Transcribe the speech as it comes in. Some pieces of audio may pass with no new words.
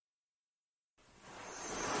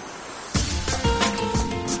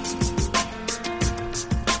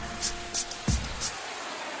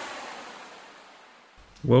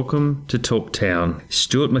Welcome to Talktown.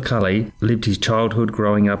 Stuart McCulley lived his childhood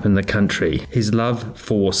growing up in the country. His love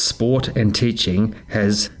for sport and teaching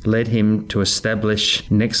has led him to establish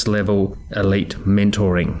next-level elite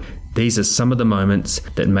mentoring. These are some of the moments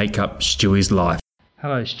that make up Stewie's life.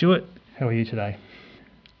 Hello, Stuart. How are you today?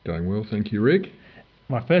 Going well, thank you, Rick.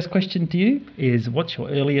 My first question to you is, what's your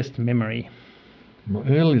earliest memory? My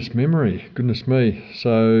earliest memory, goodness me.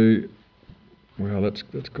 So, well, that's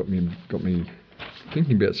got me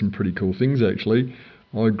thinking about some pretty cool things, actually.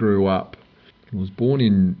 I was born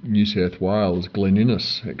in New South Wales, Glen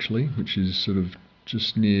Innes, actually, which is sort of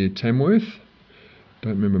just near Tamworth.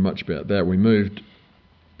 Don't remember much about that. We moved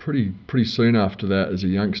pretty soon after that as a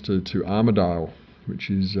youngster to Armidale, which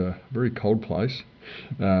is a very cold place.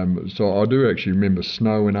 So I do actually remember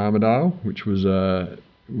snow in Armidale, which was an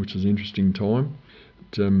interesting time.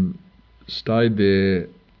 Stayed there,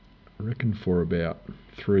 I reckon, for about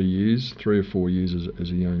 3 or 4 years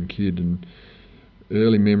as a young kid, and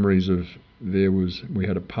early memories of we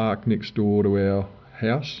had a park next door to our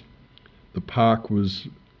house. The park was,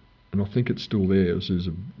 and I think it's still there, it was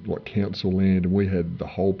like council land, and we had the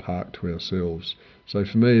whole park to ourselves. So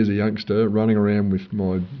for me as a youngster, running around with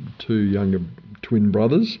my two younger twin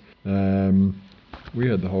brothers, we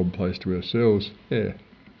had the whole place to ourselves. Yeah.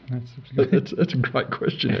 That's a great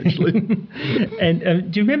question, actually.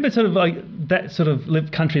 And do you remember sort of like that sort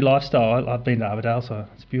of country lifestyle? I've been to Armidale, so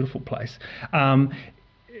it's a beautiful place.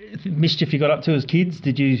 Mischief you got up to as kids?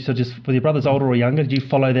 Did you sort of just, were your brothers older or younger? Did you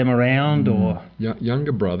follow them around or?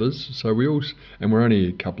 Younger brothers. So and we're only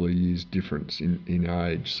a couple of years difference in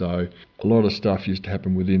age. So a lot of stuff used to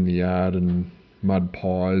happen within the yard and mud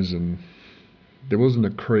pies, and there wasn't a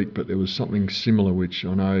creek, but there was something similar, which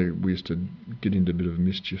I know we used to get into a bit of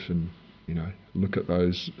mischief and, look at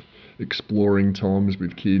those exploring times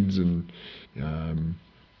with kids. And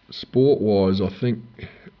sport-wise, I think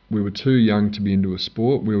we were too young to be into a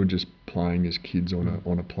sport. We were just playing as kids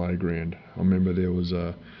on a playground. I remember there was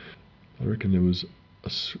a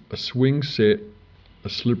swing set, a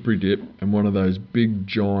slippery dip, and one of those big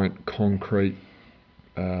giant concrete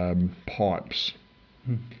pipes.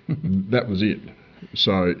 That was it.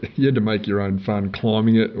 So you had to make your own fun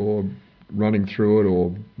climbing it or running through it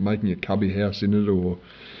or making a cubby house in it or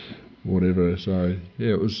whatever. So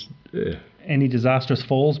yeah, it was. Yeah. Any disastrous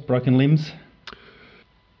falls, broken limbs?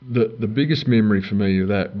 The biggest memory for me of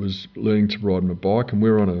that was learning to ride my bike, and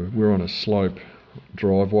we're on a slope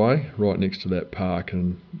driveway right next to that park.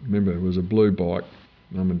 And remember, it was a blue bike.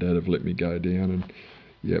 Mum and Dad have let me go down, and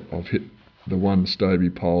yep, I've hit the one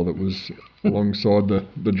Stobie pole that was alongside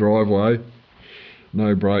the driveway.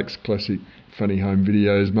 No brakes, classic Funny Home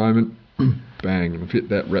Videos moment. Bang, and I've hit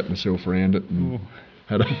that, wrapped myself around it, and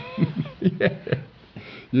had a... Yeah.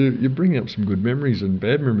 You're bringing up some good memories and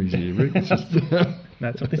bad memories here, Rick. It's just...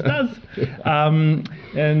 That's what this does.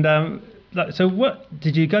 So what,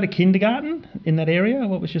 did you go to kindergarten in that area?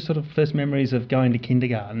 What was your sort of first memories of going to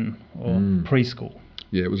kindergarten or preschool?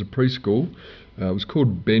 Yeah, it was a preschool. It was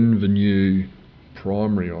called Benvenue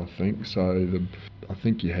Primary, I think. So I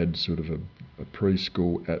think you had sort of a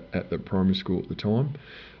preschool at the primary school at the time.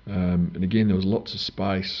 And again, there was lots of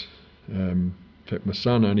space. In fact, my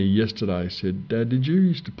son only yesterday said, "Dad, did you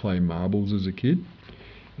used to play marbles as a kid?"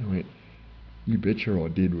 And I went, "You betcha I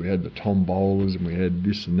did. We had the tombolas and we had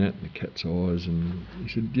this and that and the cat's eyes." And he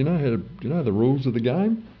said, "Do you know the rules of the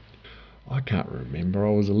game?" I can't remember.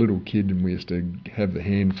 I was a little kid and we used to have the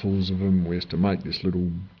handfuls of them. We used to make this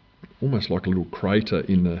little, almost like a little crater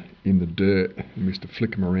in the dirt, and we used to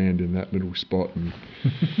flick them around in that little spot. And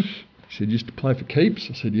he said, "You used to play for keeps?"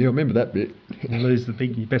 I said, "Yeah, I remember that bit." You lose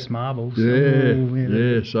your best marbles.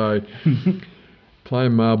 Yeah. So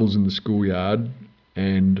playing marbles in the schoolyard,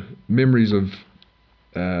 and memories of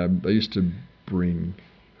they used to bring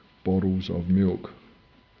bottles of milk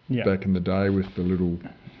back in the day with the little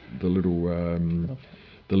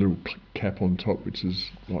cap on top, which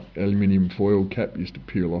is like aluminium foil cap. Used to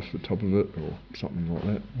peel off the top of it or something like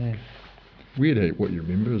that. Yeah. Weird what you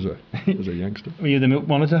remember as a youngster. Were you the milk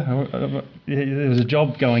monitor? There was a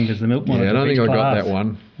job going as the milk monitor. Yeah, I don't think I got that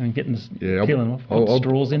one. And peeling off, put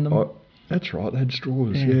straws in them. That's right, they had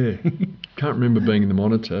straws, yeah. Can't remember being in the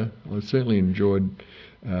monitor. I certainly enjoyed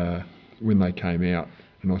when they came out,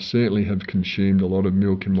 and I certainly have consumed a lot of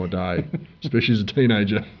milk in my day, especially as a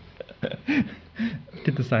teenager.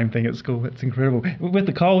 Did the same thing at school. It's incredible. With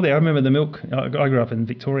the cold there, I remember the milk. I grew up in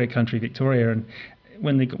Victoria, and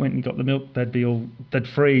when they went and got the milk, they'd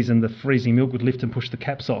freeze, and the freezing milk would lift and push the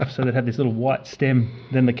caps off, so they'd have this little white stem,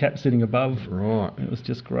 then the cap sitting above. Right. And it was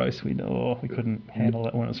just gross. We couldn't handle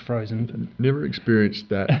it when it was frozen. Never experienced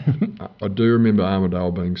that. I do remember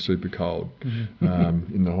Armidale being super cold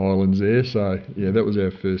in the Highlands there. So yeah, that was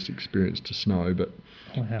our first experience to snow. But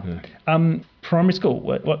wow. Primary school.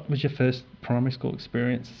 What was your first primary school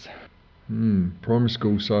experience? Primary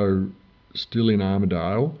school. So still in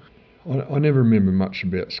Armidale. I never remember much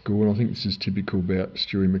about school, and I think this is typical about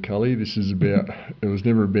Stewie McCulley. This is about, it was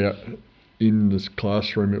never about in this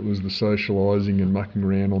classroom, it was the socialising and mucking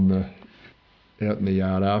around out in the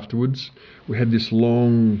yard afterwards. We had this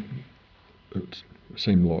long, it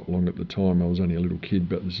seemed like long at the time, I was only a little kid,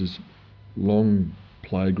 but there's this long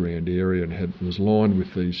playground area, and it was lined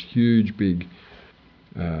with these huge big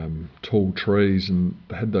tall trees, and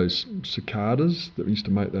they had those cicadas that used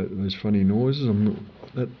to make those funny noises.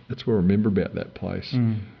 That's what I remember about that place.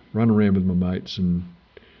 Run around with my mates and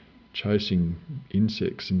chasing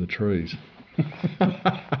insects in the trees.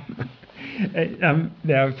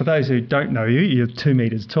 Now, for those who don't know you, you're 2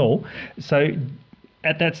 metres tall. So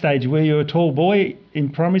at that stage, were you a tall boy in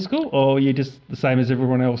primary school, or were you just the same as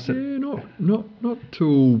everyone else? Yeah, not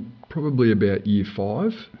till probably about year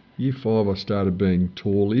 5. Year 5 I started being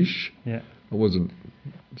tallish. Yeah. I wasn't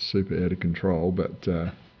super out of control, but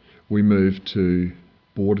we moved to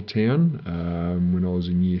Bordertown when I was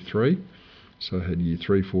in year 3. So I had year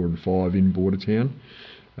 3, 4 and 5 in Bordertown.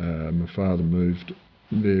 My father moved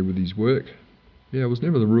there with his work. Yeah, I was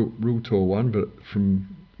never the real tall one, but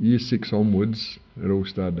from year 6 onwards, it all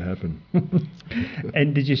started to happen.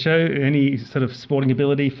 And did you show any sort of sporting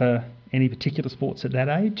ability for any particular sports at that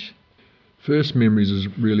age? First memories is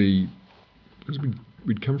really, because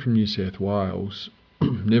we'd come from New South Wales,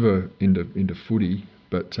 never into footy,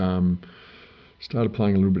 but started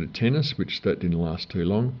playing a little bit of tennis, which that didn't last too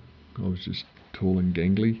long. I was just tall and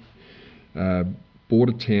gangly.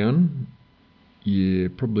 Bordertown,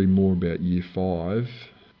 probably more about year 5.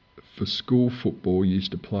 For school football, you used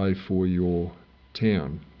to play for your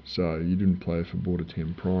town. So you didn't play for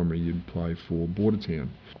Bordertown Primary, you'd play for Bordertown.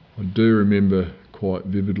 I do remember quite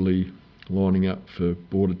vividly lining up for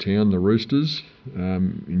Bordertown, the Roosters,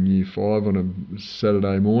 in year 5 on a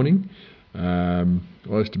Saturday morning. I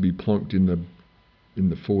used to be plonked in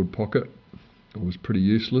the forward pocket. I was pretty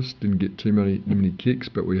useless, didn't get too many kicks,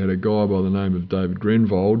 but we had a guy by the name of David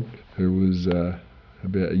Grenvold who was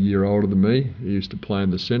about a year older than me. He used to play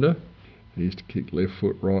in the centre. He used to kick left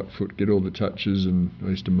foot, right foot, get all the touches, and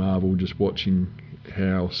I used to marvel just watching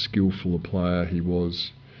how skillful a player he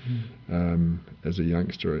was as a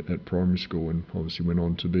youngster at primary school, and obviously went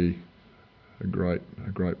on to be a great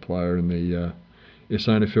player in the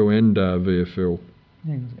SANFL and VFL.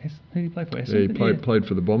 Yeah, who did he play for? Yeah, he played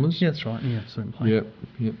for the Bombers. Yeah, that's right. Yeah, I've seen him play.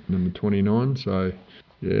 Yep, number 29. So,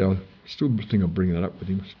 yeah, I still think I'll bring that up with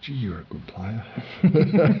him. Gee, you're a good player.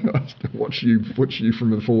 I still watch you from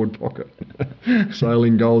the forward pocket,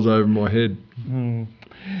 sailing goals over my head.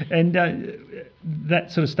 And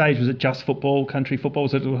that sort of stage, was it just football, country football?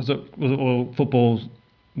 Was it football,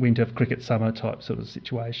 winter, cricket, summer type sort of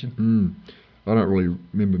situation? I don't really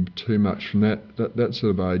remember too much from that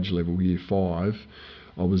sort of age level, year 5.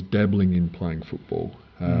 I was dabbling in playing football.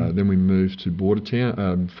 Then we moved to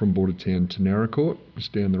Bordertown, from Bordertown to Narracourt,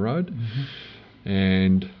 just down the road,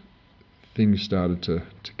 and things started to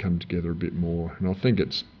come together a bit more. And I think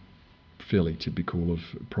it's fairly typical of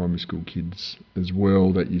primary school kids as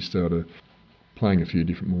well, that you started playing a few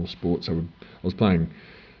different more sports. I was playing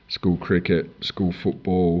school cricket, school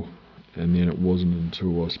football, and then it wasn't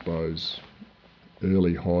until, I suppose,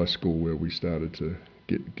 early high school where we started to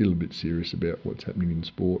get a little bit serious about what's happening in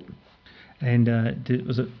sport. And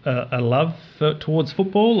was it a love towards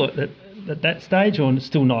football at that stage, or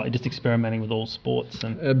still not, just experimenting with all sports?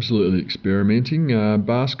 And absolutely experimenting.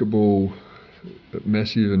 Basketball,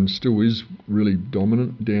 massive, and still is really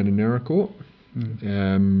dominant down in Narracourt.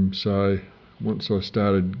 So once I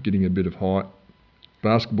started getting a bit of height,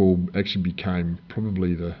 basketball actually became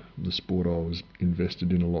probably the sport I was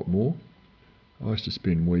invested in a lot more. I used to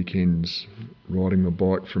spend weekends riding my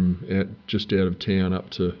bike from just out of town up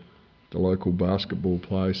to the local basketball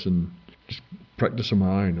place and just practice on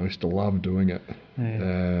my own. I used to love doing it.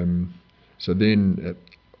 Yeah. So then,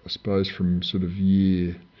 I suppose from sort of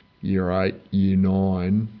year 8, year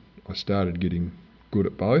 9, I started getting good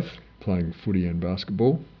at both, playing footy and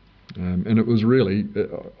basketball. And it was really,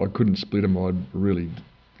 I couldn't split them. I'd really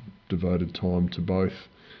devoted time to both.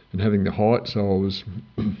 And having the height, so I was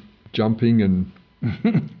jumping and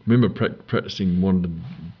remember practicing wanted to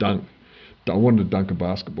dunk. I wanted to dunk a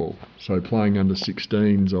basketball. So playing under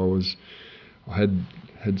 16s, I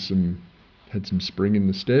had some spring in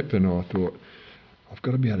the step, and I thought, I've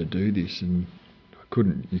got to be able to do this. And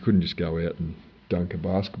you couldn't just go out and dunk a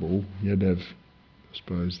basketball. You had to have, I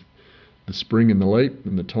suppose, the spring and the leap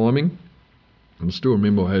and the timing. And I still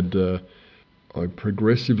remember I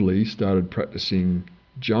progressively started practicing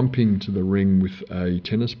jumping to the ring with a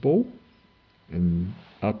tennis ball, and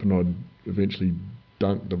I'd eventually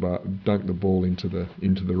dunk the ball into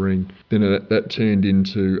the ring. Then that turned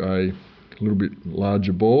into a little bit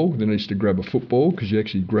larger ball. Then I used to grab a football, because you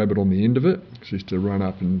actually grab it on the end of it. So I used to run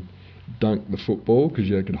up and dunk the football because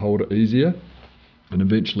you could hold it easier. And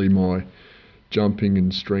eventually my jumping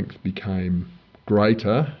and strength became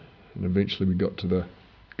greater, and eventually we got the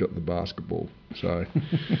basketball. So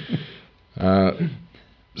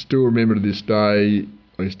still remember to this day,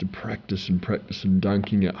 I used to practice and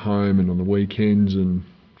dunking at home and on the weekends, and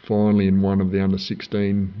finally in one of the under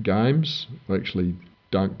 16 games I actually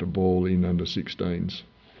dunked a ball in under 16s.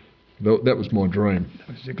 That was my dream. That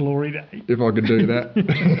was your glory day. If I could do that.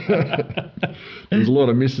 There was a lot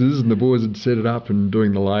of misses, and the boys had set it up, and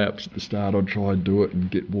doing the layups at the start I'd try and do it and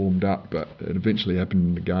get warmed up, but it eventually happened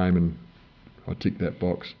in the game and I ticked that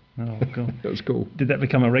box. Oh, cool. That was cool. Did that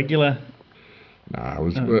become a regular?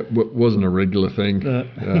 No, it wasn't a regular thing.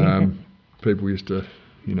 People used to,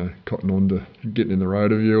 cotton on to getting in the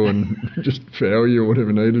road of you and just foul you or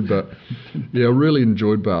whatever needed. But yeah, I really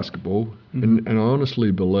enjoyed basketball. And I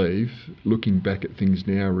honestly believe, looking back at things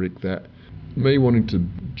now, Rick, that me wanting to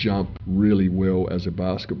jump really well as a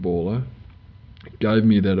basketballer gave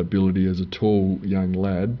me that ability as a tall young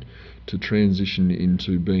lad to transition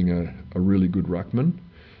into being a really good ruckman.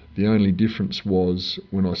 The only difference was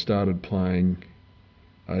when I started playing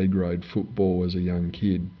A-grade football as a young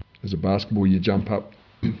kid. As a basketball, you jump up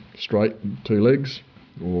straight, 2 legs,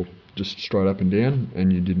 or just straight up and down,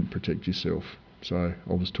 and you didn't protect yourself. So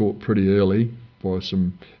I was taught pretty early by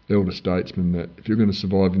some elder statesmen that if you're going to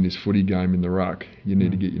survive in this footy game in the ruck, you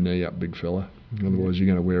need to get your knee up, big fella. Otherwise you're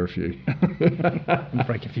going to wear a few.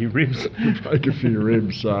 Break a few ribs. Break a few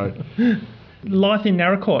ribs, so... Life in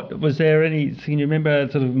Naracoorte, was there any, can you remember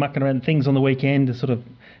sort of mucking around things on the weekend, sort of,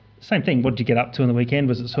 same thing, what did you get up to on the weekend?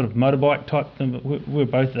 Was it sort of motorbike type thing? We were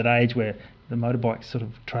both at that age where the motorbikes, sort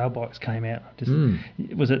of trail bikes came out.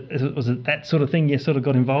 Was it that sort of thing you sort of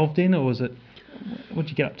got involved in, or was it, what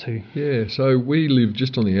did you get up to? Yeah, so we lived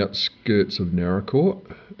just on the outskirts of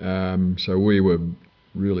Naracoorte. So we were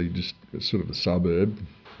really just sort of a suburb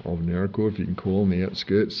of Naracoorte, if you can call them, the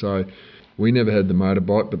outskirts. So we never had the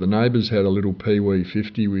motorbike, but the neighbours had a little Pee-wee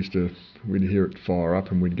 50. We'd hear it fire up,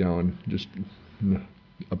 and we'd go and just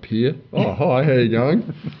appear. Oh, hi, how you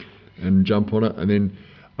going? And jump on it. And then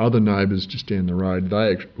other neighbours just down the road,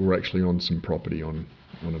 they were actually on some property on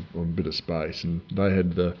a bit of space, and they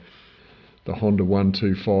had the Honda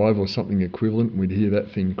 125 or something equivalent, and we'd hear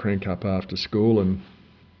that thing crank up after school, and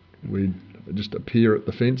we'd just appear at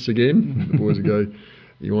the fence again. The boys would go,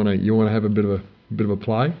 "You want to have a bit of a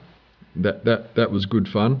play?" That was good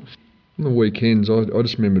fun. On the weekends, I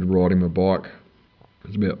just remembered riding my bike. It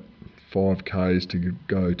was about 5 k's to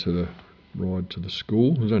go to the ride to the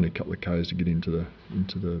school. There was only a couple of k's to get into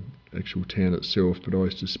the actual town itself. But I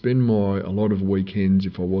used to spend a lot of weekends,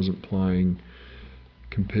 if I wasn't playing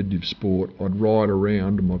competitive sport, I'd ride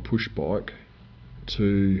around on my push bike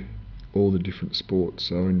to all the different sports.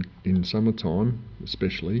 So in summertime,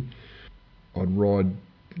 especially, I'd ride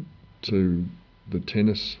to the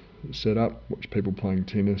tennis set up, watch people playing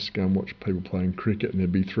tennis, go and watch people playing cricket, and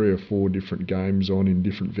there'd be 3 or 4 different games on in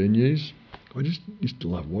different venues. I just used to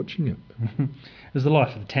love watching it. It was the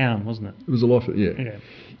life of the town, wasn't it? It was the life of, yeah.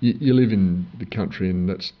 You live in the country, and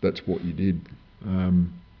that's what you did.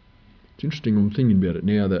 It's interesting, I'm thinking about it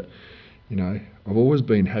now, that I've always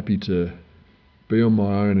been happy to be on my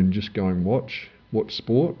own and just go and watch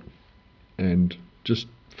sport, and just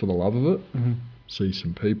for the love of it. See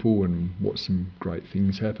some people and watch some great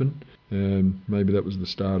things happen. Maybe that was the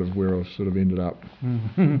start of where I sort of ended up.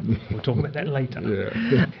 We'll talk about that later.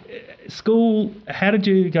 Yeah. School, how did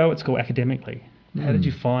you go at school academically? How did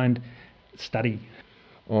you find study?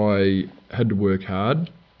 I had to work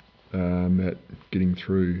hard at getting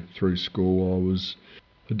through school.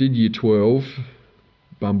 I did year 12,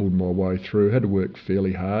 bumbled my way through, had to work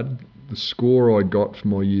fairly hard. The score I got for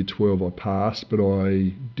my year 12 I passed, but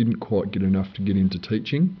I didn't quite get enough to get into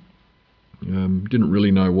teaching. Didn't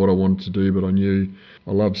really know what I wanted to do, but I knew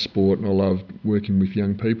I loved sport and I loved working with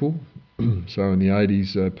young people. So in the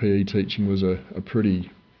 80s, PE teaching was a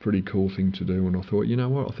pretty cool thing to do, and I thought, you know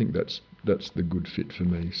what, I think that's the good fit for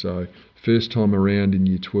me. So first time around in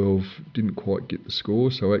year 12, didn't quite get the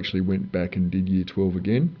score, so I actually went back and did year 12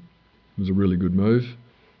 again. It was a really good move.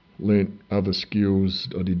 learnt other skills.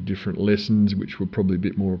 I did different lessons which were probably a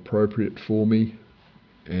bit more appropriate for me.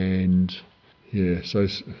 And yeah, so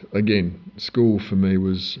again, school for me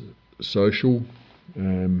was social,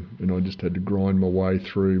 and I just had to grind my way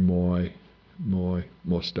through my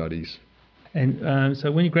studies. And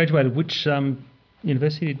so when you graduated, which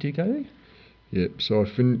university did you go to? Yep, so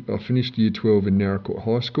I finished Year 12 in Naracoorte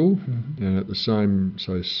High School, and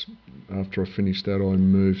after I finished that, I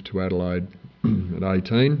moved to Adelaide at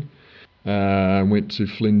 18. Went to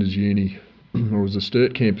Flinders Uni. I was a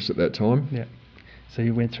Sturt campus at that time. Yeah. So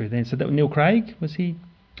you went through then. So that was Neil Craig, was he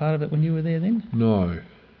part of it when you were there then? No.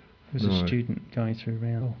 He was a student going through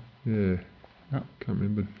around. Yeah. No. Can't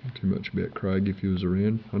remember too much about Craig if he was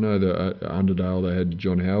around. I know that at Underdale they had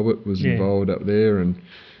John Halbert was involved up there, and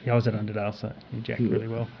yeah, I was at Underdale, so he jacked really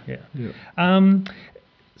well. Yeah. Yeah.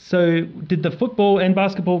 So did the football and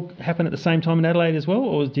basketball happen at the same time in Adelaide as well,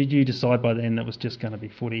 or did you decide by then that was just going to be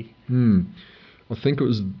footy? I think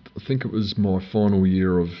it was my final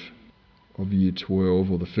year of Year 12,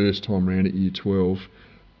 or the first time round at Year 12.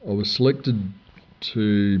 I was selected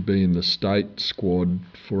to be in the state squad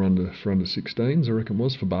for under 16s, I reckon it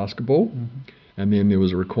was, for basketball. And then there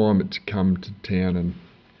was a requirement to come to town and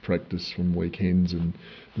practice on weekends, and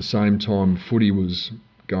the same time footy was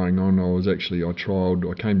going on,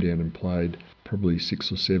 I came down and played probably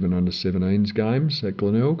 6 or 7 under 17s games at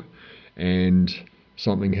Glenelg, and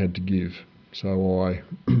something had to give. So I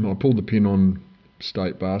pulled the pin on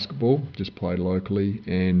state basketball, just played locally,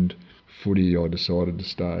 and footy I decided to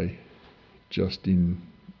stay just in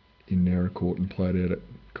Naracoorte and played out at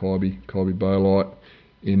Kybe Bolite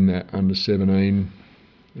in that under 17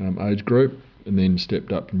 age group, and then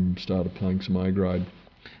stepped up and started playing some A grade.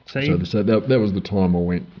 So that was the time I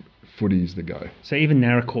went, footy's the go. So even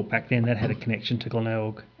Naracoorte back then, that had a connection to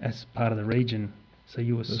Glenelg as part of the region. So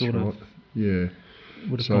you were yeah.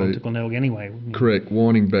 Would have gone to Glenelg anyway, wouldn't you? Correct.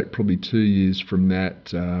 Winding back probably 2 years from that,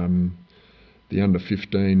 the under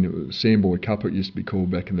 15, it was Sandboy Cup it used to be called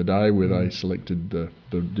back in the day, where they selected the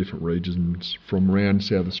different regions from around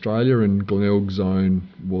South Australia, and Glenelg's zone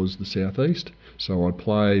was the southeast. So I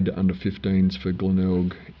played under 15s for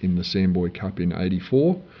Glenelg in the Sandboy Cup in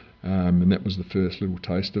 84, and that was the first little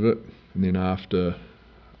taste of it. And then after,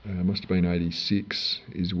 must have been 86,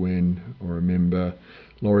 is when I remember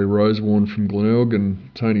Laurie Rosewarne from Glenelg and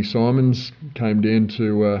Tony Simons came down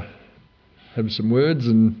to have some words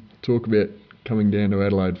and talk about coming down to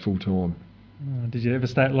Adelaide full time. Did you ever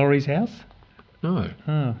stay at Laurie's house? No.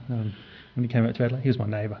 When he came out to Adelaide, he was my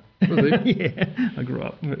neighbour. Was he? Yeah, I grew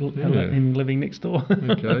up with him living next door.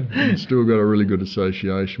 Okay, and still got a really good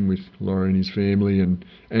association with Laurie and his family, and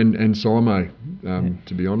Simo,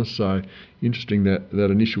 to be honest. So interesting that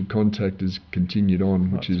initial contact has continued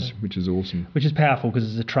on, which is awesome. Which is powerful because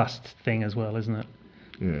it's a trust thing as well, isn't it?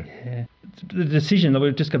 Yeah. The decision,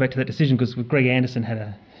 we'll just go back to that decision, because Greg Anderson had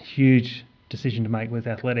a huge decision to make with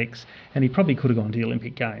athletics, and he probably could have gone to the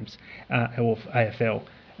Olympic Games or AFL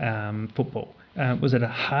football. Was it a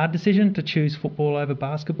hard decision to choose football over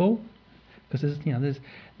basketball? Because there's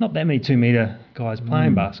not that many 2-metre guys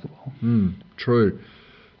playing basketball. True.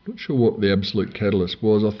 Not sure what the absolute catalyst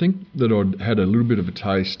was. I think that I'd had a little bit of a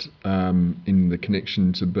taste in the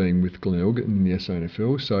connection to being with Glenelg in the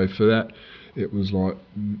SANFL. So for that, it was like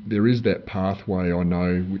there is that pathway I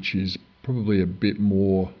know, which is probably a bit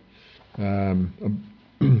more a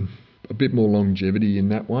bit more longevity in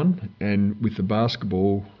that one. And with the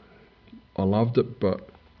basketball, I loved it, but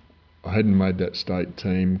I hadn't made that state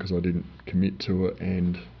team because I didn't commit to it,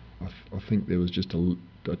 and I think there was just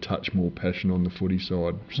a touch more passion on the footy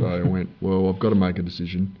side. So I went, well, I've got to make a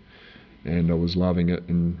decision, and I was loving it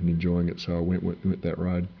and enjoying it, so I went with that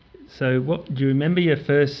road. So what do you remember your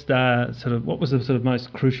first what was the sort of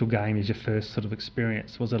most crucial game as your first sort of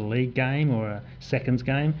experience? Was it a league game or a seconds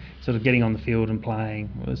game? Sort of getting on the field and playing?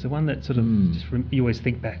 Was the one that sort of you always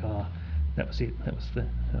think back, that was it,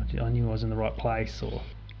 I knew I was in the right place? Or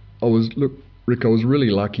Rick, I was really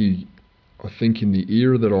lucky. I think in the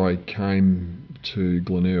era that I came to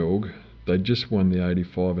Glenelg, they just won the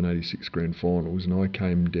 85 and 86 grand finals, and I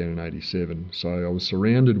came down in 87. So I was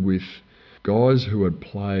surrounded with guys who had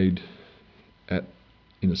played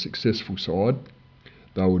in a successful side.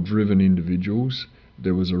 They were driven individuals.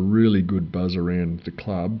 There was a really good buzz around the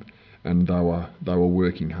club, and they were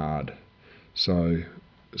working hard. So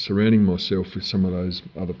surrounding myself with some of those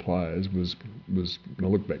other players was when I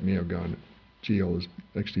look back now going, gee, I was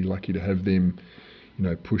actually lucky to have them,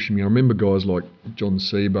 pushing me. I remember guys like John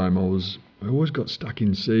Seabohm. I always got stuck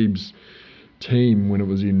in Seab's team when it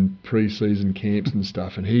was in pre-season camps and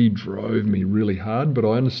stuff, and he drove me really hard. But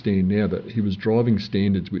I understand now that he was driving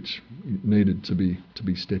standards which needed to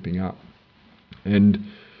be stepping up. And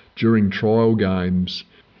during trial games,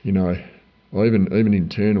 you know, even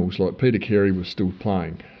internals, like Peter Carey was still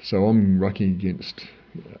playing, so I'm rucking against,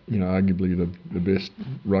 you know, arguably the best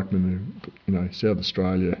ruckman, you know, South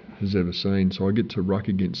Australia has ever seen. So I get to ruck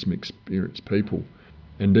against some experienced people,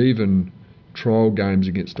 and even trial games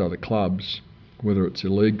against other clubs, whether it's a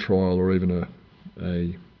league trial or even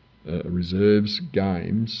a reserves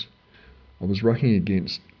games, I was rucking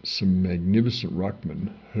against some magnificent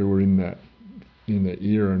ruckmen who were in that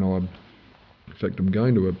era. And in fact, I'm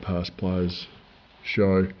going to a past players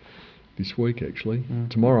show this week, actually,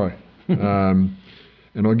 tomorrow.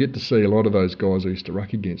 And I get to see a lot of those guys I used to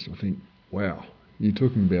ruck against. I think, wow, you're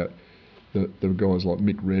talking about the guys like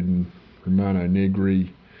Mick Redden, Romano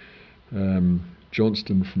Negri,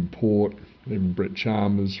 Johnston from Port, even Brett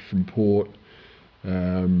Chalmers from Port.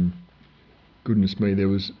 Goodness me, there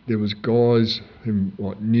was guys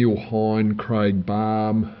like Neil Hine, Craig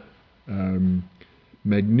Balme,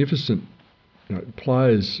 magnificent, you know,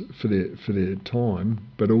 players for their time,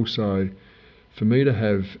 but also for me to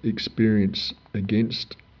have experience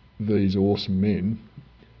against these awesome men.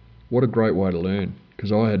 What a great way to learn,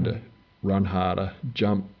 because I had to run harder,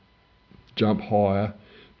 jump higher,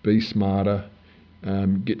 be smarter,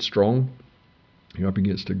 get strong. You're up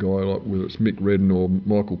against a guy like, whether it's Mick Redden or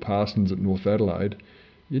Michael Parsons at North Adelaide,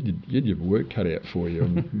 you had your work cut out for you.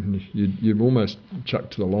 And you're almost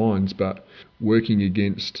chucked to the lines, but working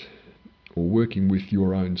against or working with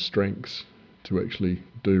your own strengths to actually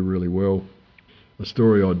do really well. A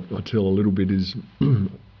story I tell a little bit is the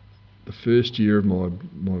first year of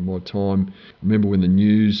my time. I remember when the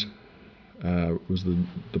News was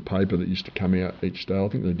the paper that used to come out each day. I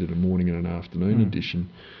think they did a morning and an afternoon edition.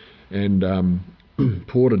 And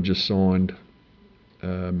Port had just signed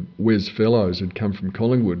Wes Fellows, had come from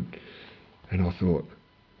Collingwood. And I thought,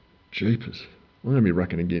 jeepers, I'm going to be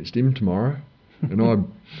rucking against him tomorrow. And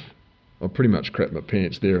I pretty much crapped my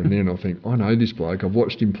pants there and then. I think, I know this bloke. I've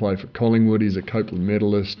watched him play for Collingwood. He's a Copeland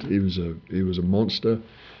medalist. He was a monster.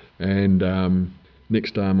 And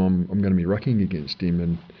next time I'm going to be rucking against him.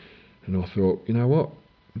 And I thought, you know what?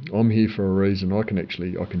 I'm here for a reason. I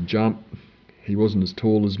can jump. He wasn't as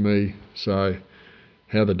tall as me. So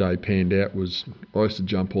how the day panned out was I used to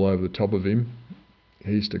jump all over the top of him.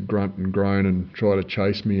 He used to grunt and groan and try to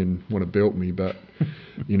chase me and want to belt me. But,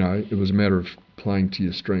 you know, it was a matter of playing to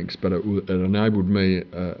your strengths. But it enabled me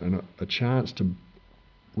a chance to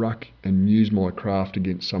ruck and use my craft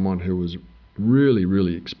against someone who was really,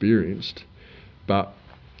 really experienced. But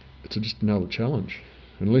it's just another challenge.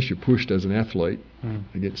 Unless you're pushed as an athlete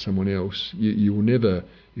against someone else, you'll never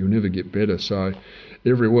get better. So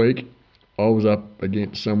every week I was up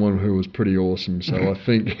against someone who was pretty awesome. So I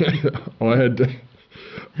think I had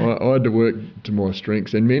to work to my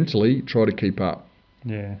strengths and mentally try to keep up.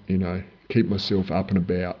 Yeah. You know, keep myself up and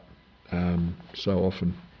about so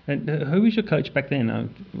often. And who was your coach back then?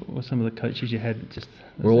 What were some of the coaches you had?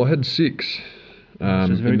 Well, I had 6. It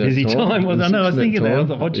was a very busy time. I know. I was thinking that. I was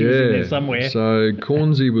watching in there somewhere. So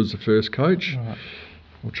Cornsey was the first coach. Right.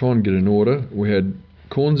 I'll try and get in order. We had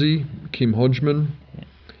Cornsey, Kim Hodgman.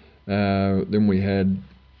 Then we had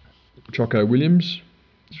Choco Williams.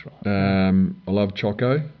 That's right. I love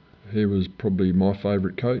Choco. He was probably my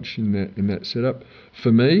favourite coach in that setup.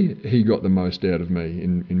 For me, he got the most out of me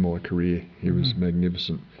in my career. He was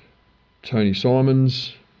magnificent. Tony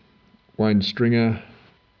Simons, Wayne Stringer,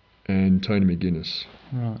 and Tony McGuinness.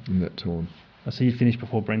 Right. In that time. So you finished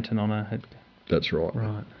before Brenton Honor. That's right.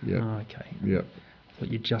 Right. Yeah. Oh, okay. Yeah. I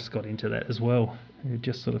thought you just got into that as well. You're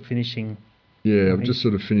just sort of finishing. Yeah, I've just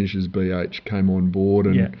sort of finished as BH, came on board,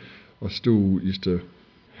 and I still used to,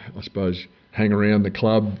 I suppose, hang around the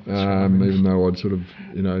club, even though I'd sort of,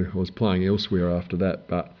 you know, I was playing elsewhere after that.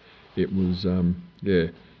 But it was, yeah.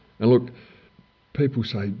 And look, people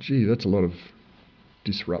say, gee, that's a lot of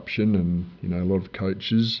disruption and, you know, a lot of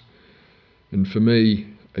coaches. And for me,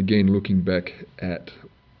 again, looking back at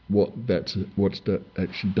what's that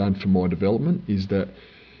actually done for my development is that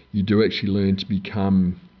you do actually learn to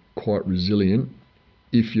become quite resilient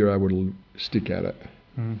if you're able to stick at it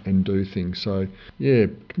and do things. So, yeah,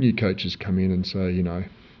 new coaches come in and say, you know,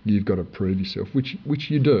 you've got to prove yourself,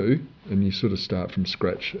 which you do, and you sort of start from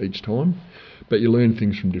scratch each time. But you learn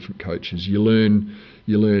things from different coaches. You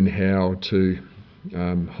learn how to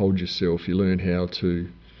hold yourself. You learn how to,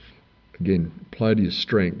 again, play to your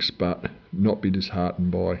strengths, but not be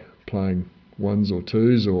disheartened by playing ones or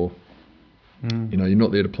twos, or you know, you're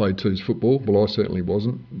not there to play twos football. Well, I certainly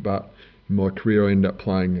wasn't, but in my career I ended up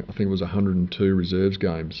playing, I think it was 102 reserves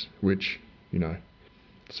games, which,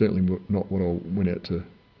 certainly not what I went out to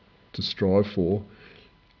strive for.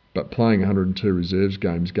 But playing 102 reserves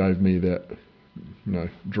games gave me that,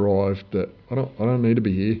 drive that I don't need to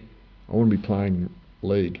be here. I want to be playing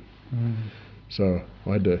league. So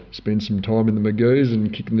I had to spend some time in the Magoos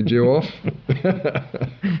and kicking the dew off.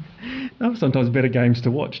 They were sometimes better games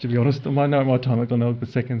to watch, to be honest. I know at my time at Glenelg, the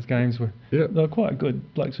seconds games were they were quite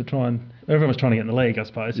good. Blokes were everyone was trying to get in the league, I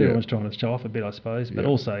suppose. Everyone was trying to show off a bit, I suppose. But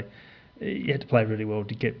also, you had to play really well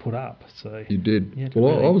to get put up. So you did. I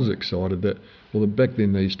was excited that, back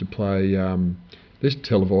then they used to play, they used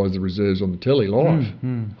to televise the reserves on the telly live.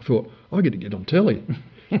 I thought, I get to get on telly.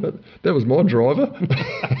 That was my driver.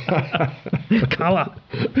 Colour.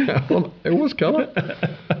 It was colour.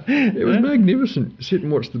 It was magnificent. Sit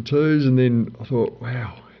and watch the twos, and then I thought,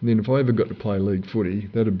 wow. And then if I ever got to play league footy,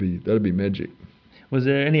 that'd be magic. Was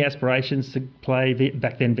there any aspirations to play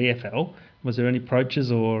back then VFL? Was there any approaches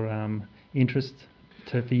or interest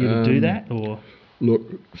for you to do that? Or look,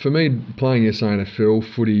 for me, playing SANFL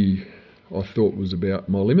footy, I thought was about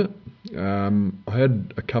my limit. I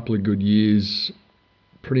had a couple of good years,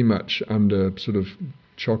 pretty much under sort of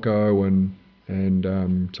Choco and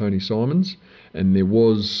Tony Simons, and there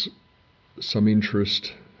was some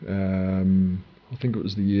interest. I think it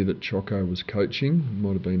was the year that Choco was coaching. It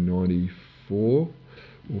might have been 94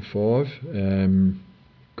 or 5.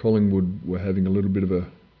 Collingwood were having a little bit of a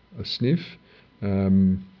sniff.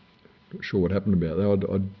 Not sure what happened about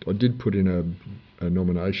that. I did put in a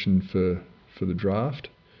nomination for the draft.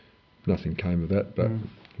 Nothing came of that, but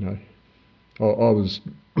I was.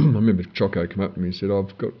 I remember Choco come up to me and said,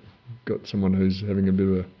 "I've got someone who's having a bit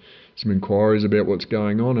of some inquiries about what's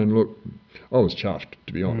going on." And look, I was chuffed,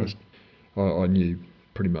 to be honest. I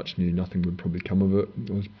pretty much knew nothing would probably come of it.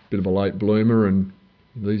 I was a bit of a late bloomer, and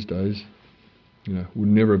these days, would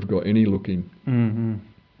never have got any look in.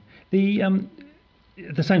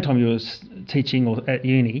 At the same time you were teaching or at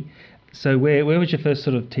uni, so where was your first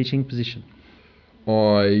sort of teaching position?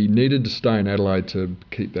 I needed to stay in Adelaide to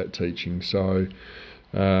keep that teaching, so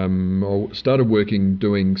I started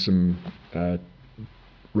doing some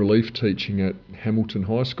relief teaching at Hamilton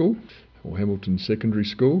High School or Hamilton Secondary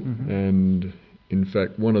School, and in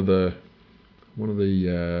fact one of the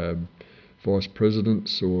vice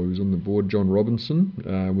presidents, or who was on the board, John Robinson,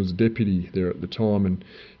 was deputy there at the time, and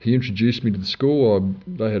he introduced me to the school.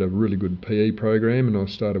 They had a really good PE program, and I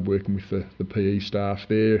started working with the PE staff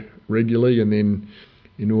there regularly, and then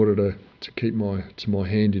in order to keep my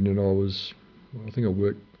hand in it, I think I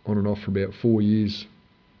worked on and off for about 4 years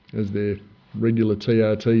as their regular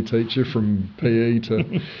TRT teacher, from PE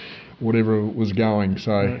to whatever was going.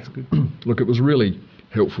 So that's good. Look, it was really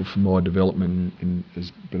helpful for my development and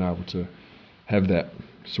has been able to have that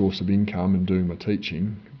source of income and doing my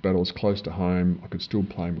teaching, but I was close to home. I could still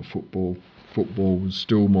play my football. Football was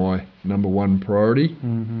still my number one priority,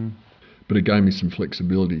 but it gave me some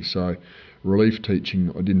flexibility. So relief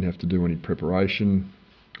teaching, I didn't have to do any preparation.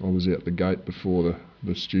 I was out the gate before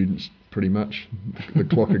the students, pretty much. The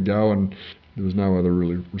clock would go, and there was no other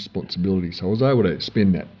really responsibility. So I was able to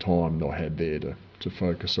spend that time that I had there to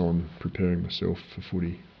focus on preparing myself for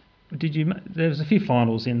footy. There was a few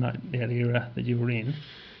finals in that era that you were in.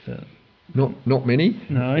 Not many.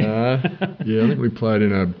 No. I think we played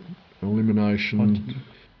in an elimination.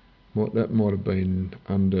 That might have been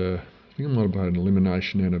under. I think it might have been an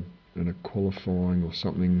elimination and a qualifying or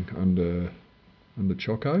something under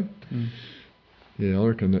Choco. Yeah, I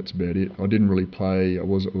reckon that's about it. I didn't really play. I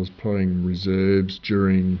was playing reserves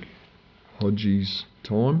during Hodgie's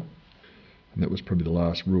time, and that was probably the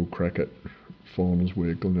last real crack at finals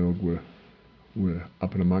where Glenelg were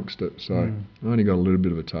up and amongst it. So I only got a little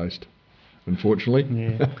bit of a taste, unfortunately.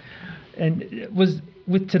 Yeah. And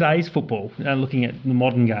with today's football, looking at the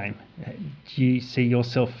modern game, do you see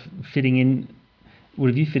yourself fitting in?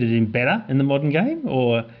 Would have you fitted in better in the modern game,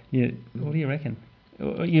 or what do you reckon?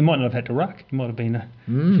 You might not have had to ruck. You might have been, if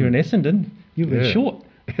you're in Essendon, you've been short.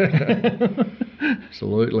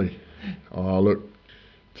 Absolutely. Oh, look,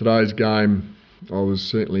 today's game, I was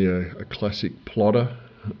certainly a classic plotter.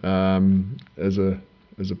 As a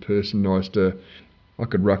person, I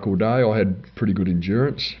could ruck all day. I had pretty good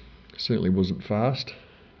endurance. Certainly wasn't fast.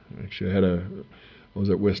 Actually, I was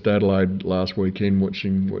at West Adelaide last weekend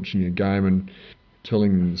watching a game and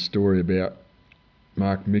telling the story about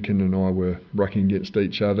Mark Micken and I were rucking against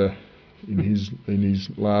each other in his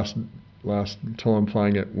last time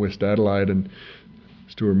playing at West Adelaide, and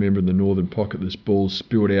still remember in the northern pocket this ball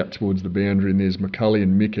spilled out towards the boundary, and there's McCulley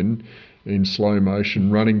and Micken, in slow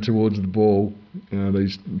motion running towards the ball.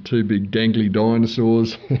 These two big gangly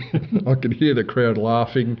dinosaurs. I could hear the crowd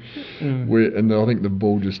laughing, and I think the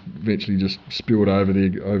ball just eventually just spilled over the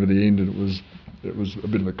end, and it was a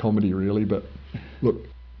bit of a comedy really. But look,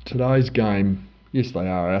 today's game, yes, they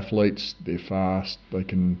are athletes. They're fast. They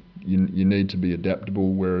can. You need to be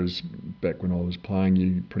adaptable. Whereas back when I was playing,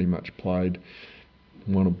 you pretty much played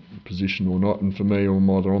one position or not, and for me, I'm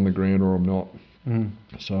either on the ground or I'm not.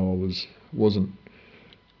 So I wasn't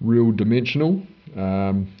real dimensional.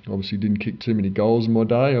 Obviously didn't kick too many goals in my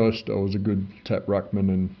day. I was a good tap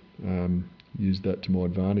ruckman and used that to my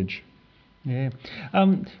advantage. Yeah.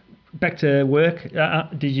 Back to work.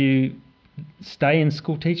 Did you stay in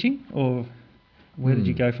school teaching, or where did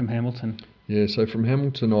you go from Hamilton? Yeah, so from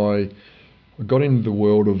Hamilton I got into the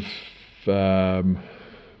world of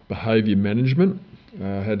behaviour management.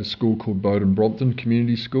 I had a school called Bowden Brompton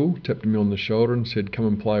Community School, tapped me on the shoulder and said, come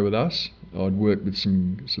and play with us. I'd worked with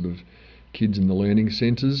some sort of kids in the learning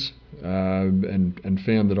centres and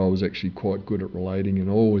found that I was actually quite good at relating, and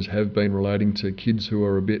always have been relating to kids who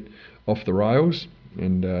are a bit off the rails,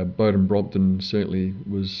 and Bowden Brompton certainly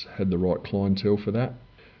had the right clientele for that.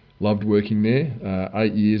 Loved working there.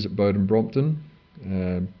 8 years at Bowden Brompton,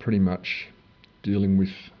 pretty much dealing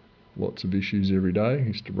with lots of issues every day. I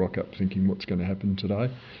used to rock up thinking what's going to happen today.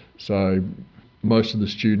 So most of the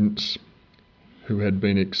students who had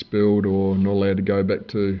been expelled or not allowed to go back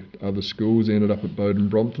to other schools ended up at Bowden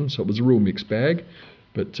Brompton, so it was a real mixed bag.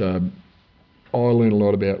 But I learned a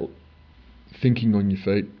lot about thinking on your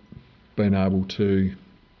feet, being able to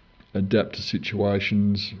adapt to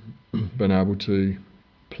situations, being able to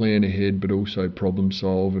plan ahead but also problem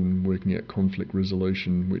solve, and working out conflict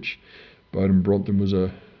resolution, which Bowden Brompton was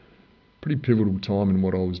a pretty pivotal time in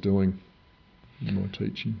what I was doing in my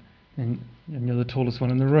teaching. And you're the tallest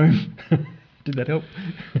one in the room. Did that help?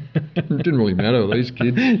 It didn't really matter with these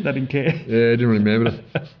kids. They didn't care. Yeah, it didn't really matter.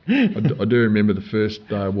 I do remember the first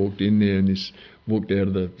day I walked in there and walked out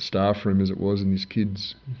of the staff room as it was, and this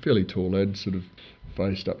kid's fairly tall lad sort of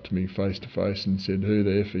faced up to me face to face and said, "Who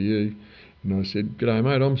there for you?" And I said, "G'day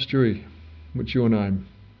mate, I'm Stewie. What's your name?"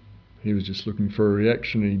 He was just looking for a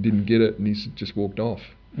reaction and he didn't get it, and he just walked off.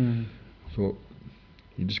 I thought,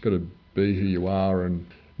 you just got to be who you are and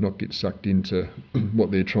not get sucked into what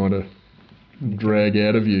they're trying to drag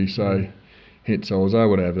out of you. So hence I was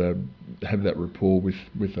able to have that rapport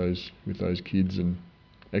with those kids and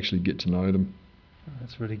actually get to know them. Oh,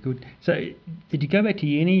 that's really good. So did you go back to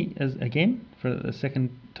uni again for a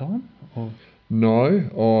second time? Or? No,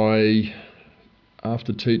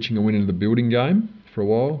 after teaching I went into the building game for a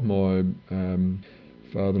while. My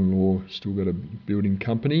father-in-law still got a building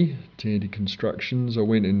company, Tandy Constructions. I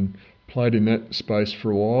went and played in that space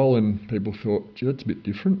for a while, and people thought, gee, that's a bit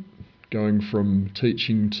different, going from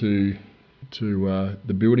teaching to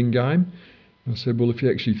the building game. And I said, well, if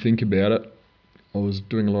you actually think about it, I was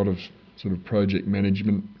doing a lot of sort of project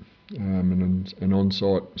management and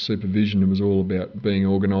on-site supervision. It was all about being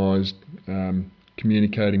organised,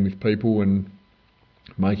 communicating with people and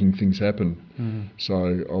making things happen.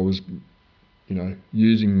 So I was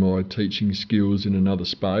using my teaching skills in another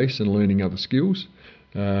space and learning other skills.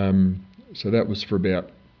 So that was for about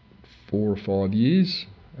 4 or 5 years.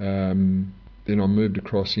 Then I moved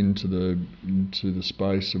across into the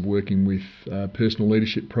space of working with personal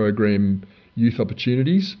leadership program youth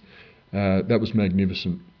opportunities. That was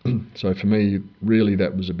magnificent. So for me, really,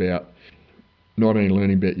 that was about not only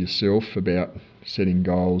learning about yourself, about setting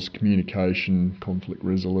goals, communication, conflict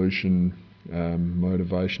resolution,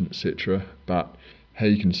 motivation, etc., but how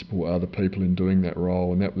you can support other people in doing that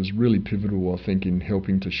role. And that was really pivotal, I think, in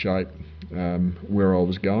helping to shape where I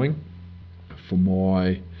was going for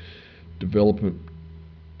my development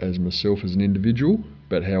as myself as an individual,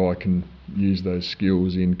 but how I can use those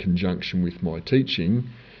skills in conjunction with my teaching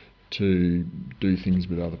to do things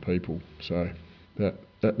with other people. So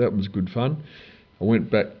that was good fun. I went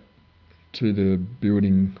back to the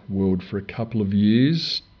building world for a couple of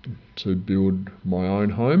years to build my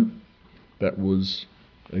own home. That was,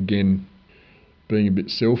 again, being a bit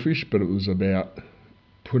selfish, but it was about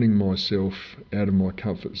putting myself out of my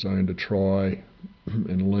comfort zone to try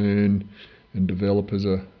and learn and develop as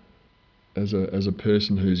a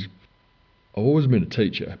person who's. I've always been a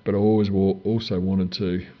teacher, but I always also wanted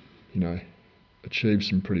to, achieve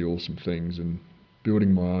some pretty awesome things. And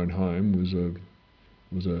building my own home was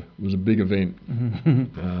a big event.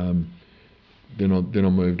 Then I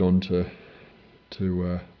moved on to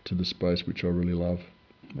the space which I really love.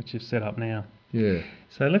 Which you've set up now. Yeah.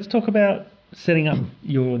 So let's talk about setting up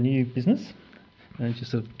your new business.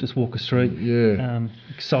 Just walk us through. Yeah.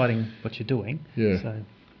 Exciting what you're doing. Yeah. So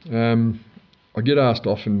I get asked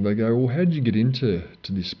often, they go, well, how did you get into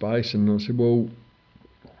this space? And I said, well,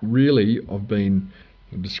 really, I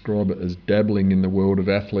describe it as dabbling in the world of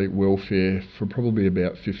athlete welfare for probably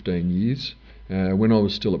about 15 years. When I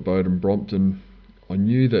was still at Bowden Brompton, I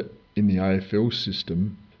knew that in the AFL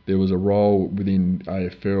system, there was a role within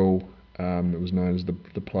AFL that was known as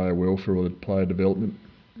the player welfare or the player development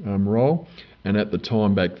role. And at the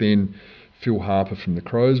time back then, Phil Harper from the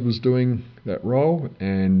Crows was doing that role,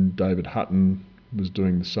 and David Hutton was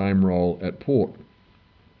doing the same role at Port.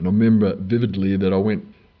 And I remember vividly that I went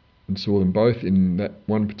and saw them both in that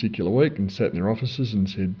one particular week and sat in their offices and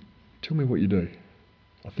said, tell me what you do.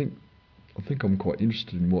 I think I'm quite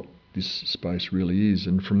interested in what this space really is.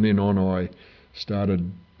 And from then on, I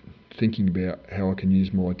started thinking about how I can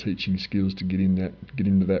use my teaching skills to get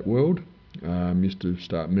into that world. Used to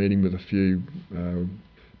start meeting with a few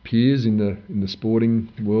peers in the sporting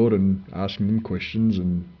world and asking them questions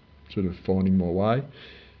and sort of finding my way.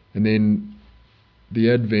 And then the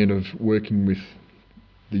advent of working with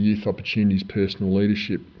the Youth Opportunities Personal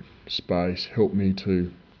Leadership space helped me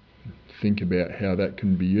to think about how that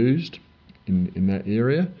can be used in that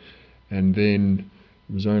area. And then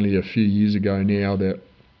it was only a few years ago now that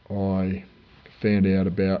I found out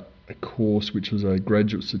about a course which was a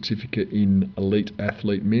graduate certificate in elite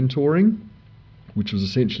athlete mentoring, which was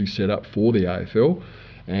essentially set up for the AFL.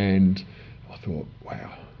 And I thought,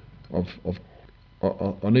 wow,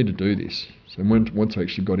 I need to do this. So once I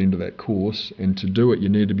actually got into that course, and to do it, you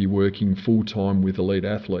need to be working full time with elite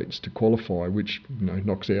athletes to qualify, which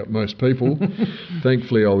knocks out most people.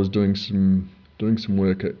 Thankfully, I was doing some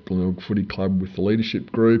work at Glenelg Footy Club with the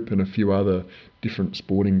leadership group and a few other different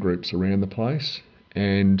sporting groups around the place.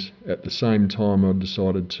 And at the same time, I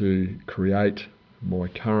decided to create my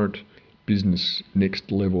current business,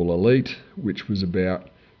 Next Level Elite, which was about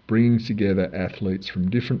bringing together athletes from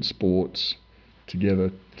different sports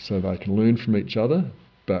together so they can learn from each other,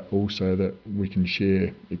 but also that we can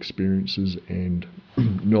share experiences and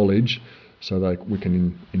knowledge so that we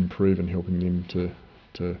can improve and helping them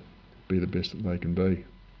to be the best that they can be.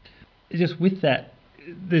 Just with that,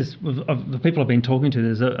 of the people I've been talking to,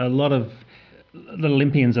 there's a lot of the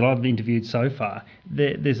Olympians that I've interviewed so far.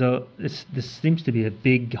 There seems to be a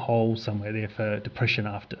big hole somewhere there for depression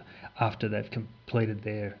after they've completed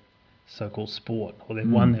their so-called sport, or they've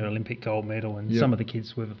won their Olympic gold medal. And some of the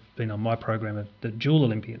kids who have been on my program are the dual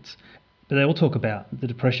Olympians, but they all talk about the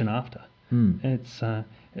depression after. And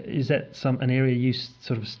is that an area you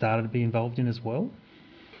sort of started to be involved in as well?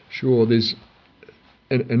 Sure.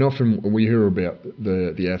 And often we hear about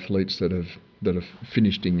the athletes that have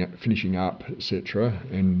finishing up, etc.,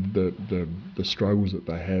 and the struggles that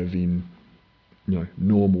they have in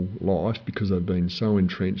normal life because they've been so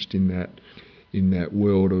entrenched in that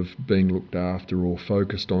world of being looked after or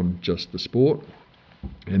focused on just the sport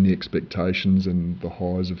and the expectations and the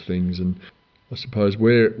highs of things. And I suppose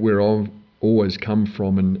where I've always come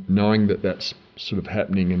from, and knowing that that's sort of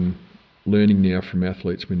happening and learning now from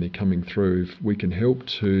athletes when they're coming through, if we can help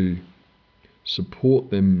to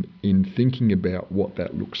support them in thinking about what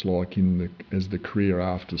that looks like as the career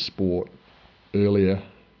after sport earlier,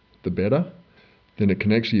 the better, then it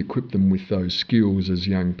can actually equip them with those skills as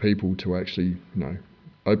young people to actually,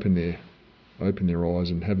 open their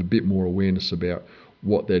eyes and have a bit more awareness about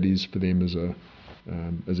what that is for them as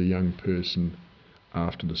a young person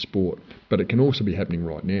after the sport. But it can also be happening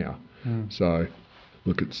right now. So,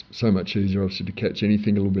 look, it's so much easier obviously to catch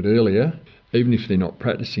anything a little bit earlier. Even if they're not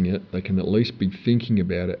practicing it, they can at least be thinking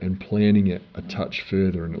about it and planning it a touch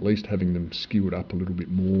further, and at least having them skilled up a little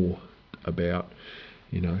bit more about,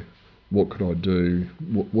 what could I do?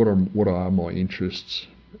 What are my interests?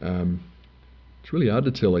 It's really hard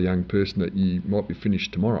to tell a young person that you might be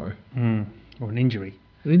finished tomorrow. Or an injury.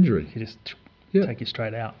 An injury. You just take you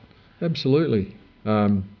straight out. Absolutely.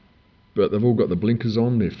 But they've all got the blinkers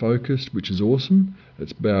on, they're focused, which is awesome.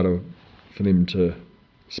 It's about for them to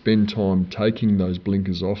spend time taking those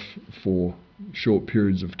blinkers off for short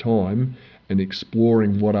periods of time and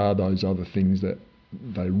exploring what are those other things that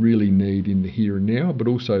they really need in the here and now, but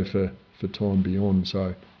also for time beyond.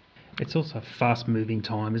 So it's also a fast-moving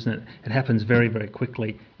time, isn't it? It happens very, very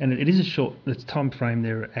quickly, and it is a short. The time frame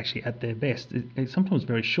they're actually at their best. It's sometimes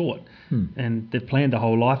very short, and they've planned a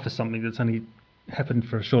whole life for something that's only happened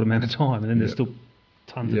for a short amount of time, and then there's still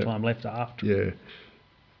tons of time left after. Yeah,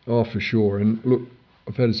 oh, for sure. And look,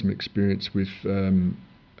 I've had some experience with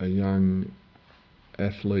a young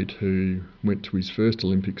athlete who went to his first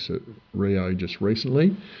Olympics at Rio just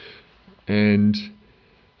recently, and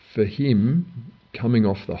for him, coming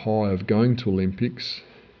off the high of going to Olympics,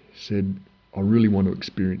 said, I really want to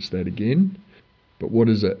experience that again. But what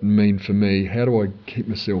does that mean for me? How do I keep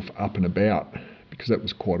myself up and about? Because that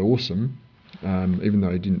was quite awesome. Even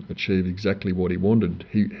though he didn't achieve exactly what he wanted,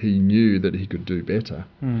 he knew that he could do better.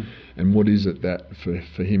 And what is it that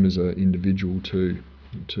for him as an individual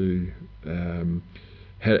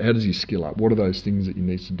how does he skill up? What are those things that he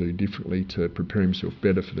needs to do differently to prepare himself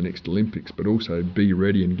better for the next Olympics, but also be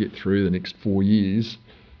ready and get through the next 4 years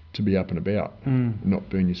to be up and about, not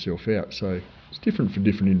burn yourself out. So it's different for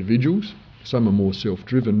different individuals. Some are more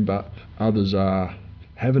self-driven, but others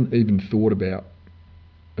haven't even thought about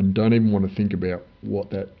and don't even want to think about what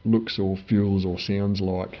that looks or feels or sounds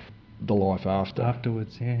like, the life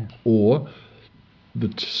afterwards, yeah. Or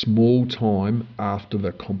the small time after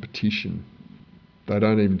the competition. They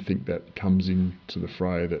don't even think that comes into the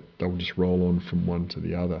fray, that they'll just roll on from one to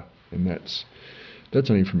the other. And that's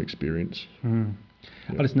only from experience.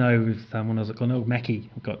 I just know with when I was at Glenelg, Mackie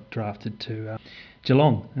got drafted to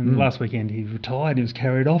Geelong, and last weekend he retired. He was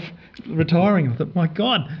carried off, retiring. I thought, my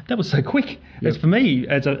God, that was so quick. As for me,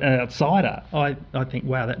 as an outsider, I think,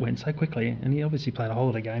 wow, that went so quickly. And he obviously played a whole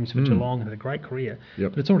lot of games for Geelong and had a great career.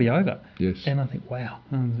 But it's already over. Yes. And I think, wow,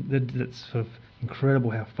 that's sort of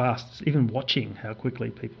incredible how fast, even watching how quickly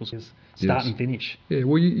people just start and finish. Yeah,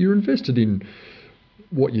 well, you're invested in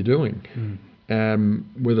what you're doing.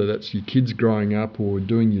 Whether that's your kids growing up or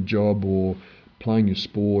doing your job or playing your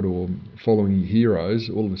sport or following your heroes,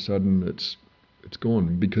 all of a sudden it's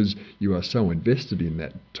gone because you are so invested in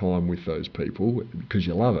that time with those people because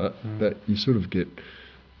you love it that you sort of get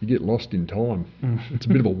lost in time. It's a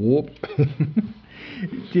bit of a warp.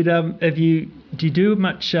 Do you do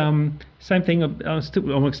much same thing? I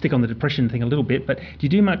want to stick on the depression thing a little bit, but do you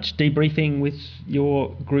do much debriefing with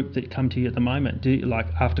your group that come to you at the moment? Do you, like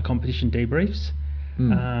after competition debriefs?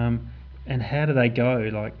 And how do they go?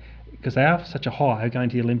 Like, because they are such a high going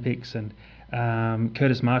to the Olympics, and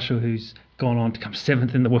Curtis Marshall, who's gone on to come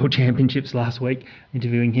 7th in the World Championships last week,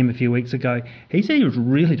 interviewing him a few weeks ago, he said he was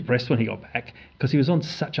really depressed when he got back because he was on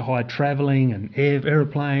such a high travelling and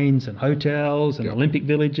aeroplanes and hotels and Olympic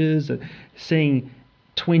villages, and seeing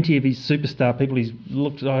 20 of his superstar people he's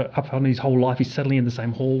looked up on his whole life. He's suddenly in the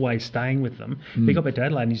same hallway staying with them. He got back to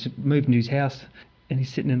Adelaide and he's moved into his house and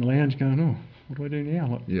he's sitting in the lounge going, oh, what do I do now?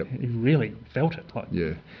 Like, he really felt it. Like,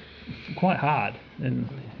 quite hard, and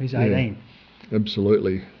he's 18.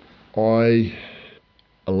 Absolutely. A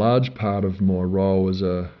large part of my role as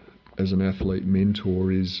an athlete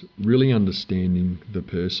mentor is really understanding the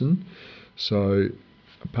person. So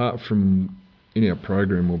apart from in our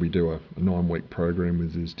program where we do a 9-week program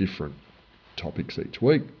with there's different topics each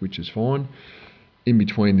week, which is fine. In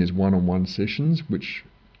between there's one-on-one sessions, which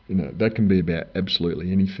that can be about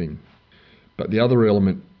absolutely anything. But the other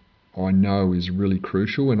element I know is really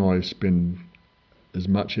crucial, and I spend as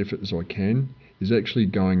much effort as I can, is actually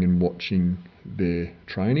going and watching their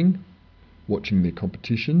training, watching their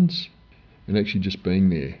competitions, and actually just being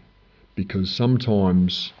there. Because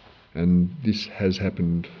sometimes, and this has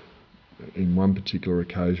happened in one particular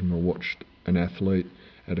occasion, I watched an athlete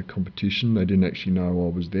at a competition. They didn't actually know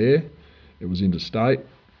I was there. It was interstate.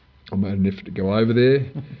 I made an effort to go over there.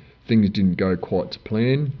 Things didn't go quite to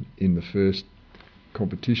plan in the first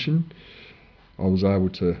competition. I was able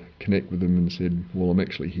to connect with them and said, well, I'm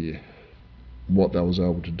actually here. What they was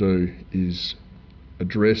able to do is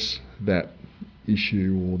address that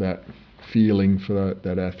issue or that feeling for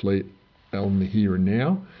that athlete on the here and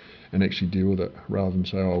now, and actually deal with it rather than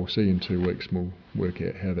say, oh, I'll see you in 2 weeks and we'll work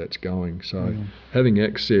out how that's going. So having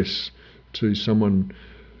access to someone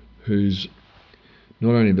who's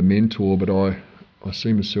not only the mentor, but I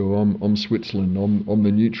see myself, I'm Switzerland, I'm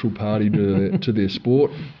the neutral party to their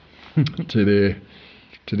sport, to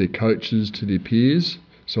their coaches, to their peers.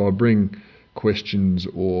 So I bring questions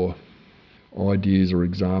or ideas or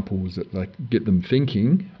examples that they get them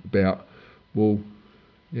thinking about, well,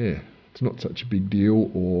 yeah, it's not such a big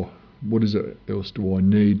deal, or what is it else do I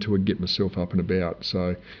need to get myself up and about?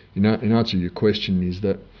 So in answer to your question is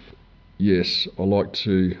that, yes, I like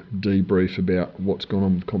to debrief about what's gone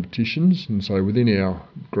on with competitions. And so within our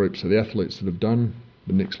groups of the athletes that have done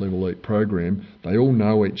the Next Level Elite program, they all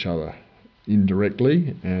know each other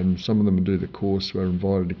indirectly, and some of them do the course were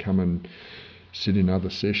invited to come and sit in other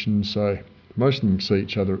sessions. So most of them see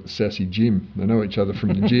each other at the Sassy gym. They know each other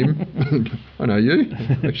from the gym. I know you.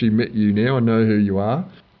 Actually met you now. I know who you are.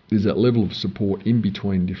 There's that level of support in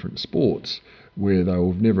between different sports where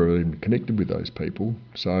they've never even connected with those people.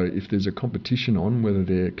 So if there's a competition on, whether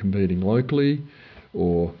they're competing locally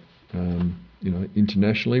or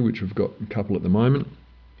internationally, which we've got a couple at the moment,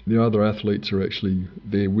 the other athletes are actually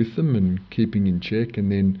there with them and keeping in check,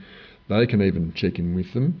 and then they can even check in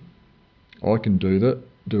with them. I can do that,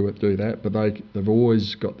 do that, but they've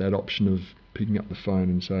always got that option of picking up the phone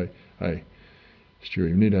and say, hey, Stu,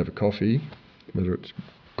 you need to have a coffee, whether it's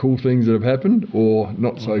cool things that have happened or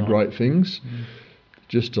not so great things,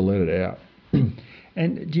 just to let it out.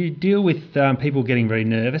 And do you deal with people getting very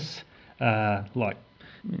nervous, like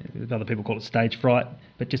other people call it stage fright,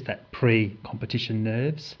 but just that pre-competition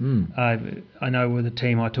nerves? I know with the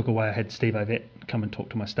team I took away, I had Steve Ovett come and talk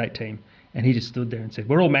to my state team, and he just stood there and said,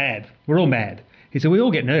 we're all mad. He said, we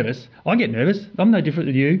all get nervous. I get nervous. I'm no different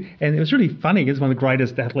than you. And it was really funny. He's one of the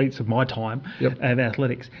greatest athletes of my time of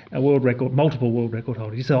athletics, multiple world record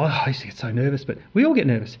holder. He said, I used to get so nervous, but we all get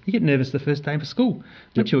nervous. You get nervous the first day for school.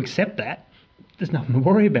 Once you accept that, there's nothing to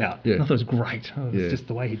worry about. I thought it was great. It was just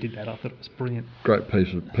the way he did that. I thought it was brilliant. Great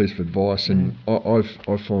piece of advice. And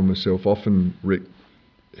I find myself often, Rick,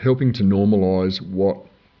 helping to normalise what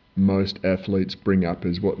most athletes bring up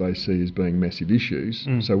as what they see as being massive issues.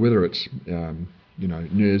 So whether it's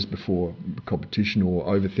nerves before competition or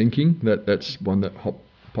overthinking, that's one that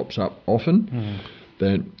pops up often.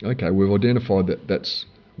 Then we've identified that that's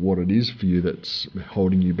what it is for you that's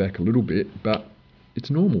holding you back a little bit, but it's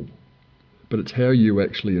normal. But it's how you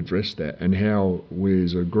actually address that and how we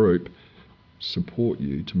as a group support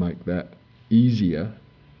you to make that easier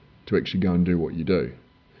to actually go and do what you do.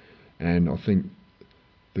 And I think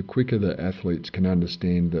the quicker that athletes can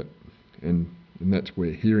understand that, and that's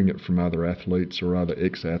where hearing it from other athletes or other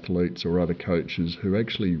ex-athletes or other coaches who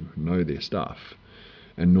actually know their stuff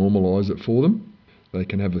and normalise it for them, they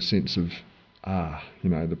can have a sense of,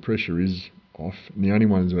 the pressure is off. And the only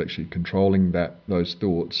ones who are actually controlling those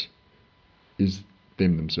thoughts is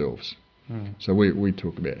themselves. So we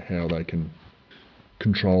talk about how they can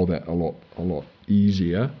control that a lot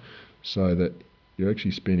easier, so that you're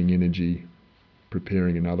actually spending energy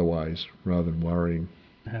preparing in other ways rather than worrying.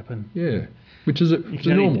 Happen. Yeah, which is it's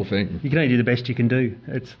a normal thing. You can only do the best you can do.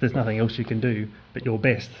 There's nothing else you can do but your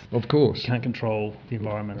best. Of course. You can't control the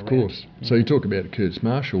environment around. Of course. So you talk about Curtis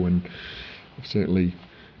Marshall, and I've certainly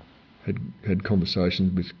had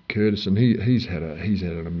conversations with Curtis, and he's had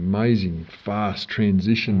an amazing fast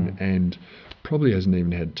transition and probably hasn't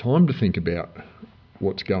even had time to think about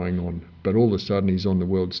what's going on. But all of a sudden he's on the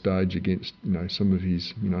world stage against some of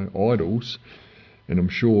his idols, and I'm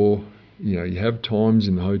sure you have times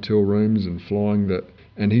in the hotel rooms and flying that,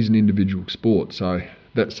 and he's an individual sport, so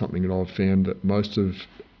that's something that I've found that most of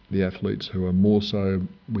the athletes who are more so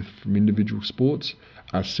from individual sports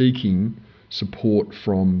are seeking support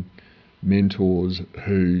from mentors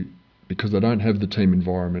who, because they don't have the team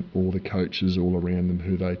environment or the coaches all around them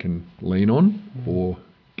who they can lean on or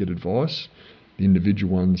get advice, the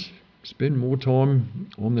individual ones spend more time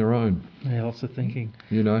on their own. Yeah, lots of thinking.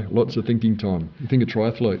 Lots of thinking time. You think of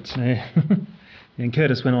triathletes. Yeah. And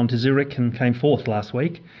Curtis went on to Zurich and came fourth last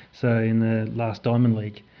week, so in the last Diamond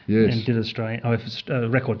League. Yes. And did a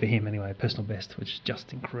record for him anyway, personal best, which is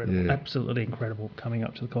just incredible, absolutely incredible, coming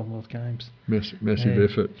up to the Commonwealth Games.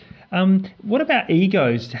 Massive effort. What about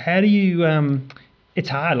egos? How do you? It's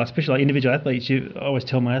hard, especially like individual athletes. I always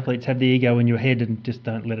tell my athletes, have the ego in your head and just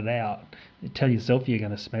don't let it out. Tell yourself you're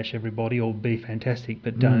going to smash everybody or be fantastic,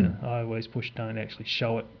 but don't. I always push, don't actually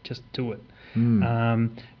show it, just do it.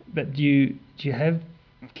 But do you have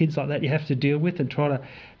kids like that you have to deal with and try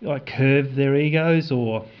to curb their egos,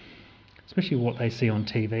 or especially what they see on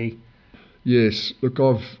TV? Yes, look,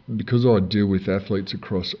 because I deal with athletes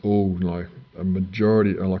across all, a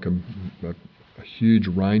majority, a huge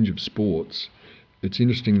range of sports. It's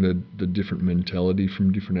interesting the different mentality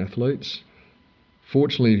from different athletes.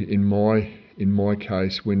 Fortunately, in my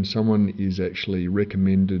case, when someone is actually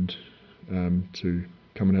recommended to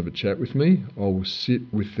come and have a chat with me, I will sit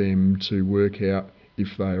with them to work out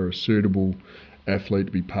if they are a suitable athlete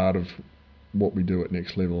to be part of what we do at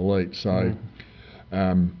Next Level Elite. So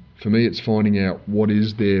for me, it's finding out what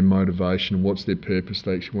is their motivation and what's their purpose.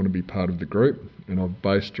 They actually want to be part of the group, and I've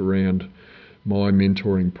based around my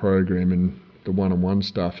mentoring program and the one-on-one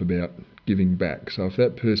stuff about giving back. So if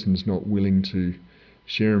that person's not willing to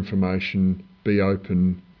share information, be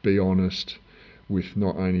open, be honest with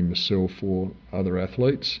not only myself or other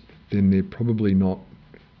athletes, then they're probably not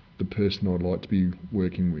the person I'd like to be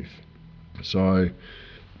working with. So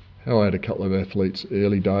I had a couple of athletes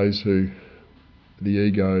early days who the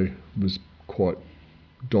ego was quite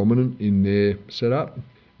dominant in their setup,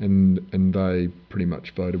 and they pretty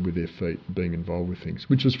much voted with their feet being involved with things,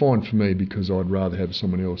 which was fine for me because I'd rather have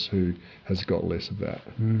someone else who has got less of that.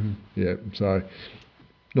 Yeah, so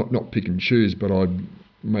not pick and choose, but I'd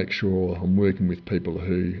make sure I'm working with people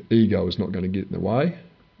who ego is not going to get in the way.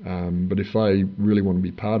 But if they really want to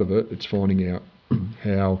be part of it, it's finding out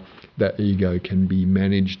how that ego can be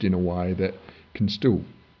managed in a way that can still,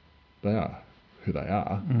 they are who they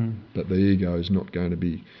are, but the ego is not going to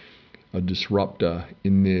be a disruptor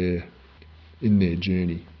in their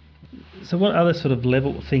journey. So what other sort of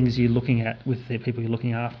level things are you looking at with the people you're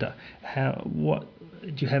looking after? What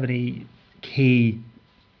do you have any key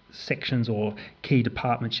sections or key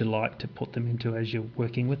departments you like to put them into as you're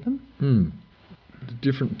working with them? The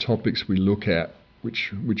different topics we look at,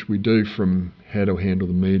 which we do from how to handle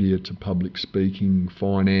the media to public speaking,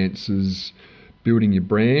 finances, building your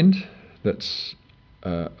brand. That's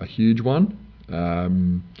a huge one.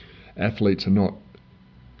 Athletes are not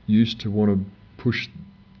used to want to push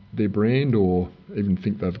their brand or even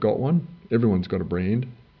think they've got one. Everyone's got a brand,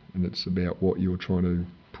 and it's about what you're trying to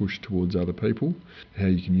push towards other people, how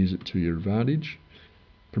you can use it to your advantage.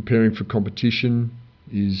 Preparing for competition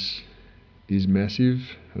is massive,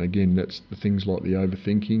 and again, that's the things like the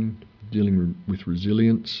overthinking, dealing with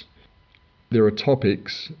resilience. There are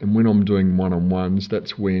topics, and when I'm doing one-on-ones,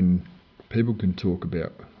 that's when people can talk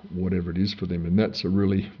about whatever it is for them, and that's a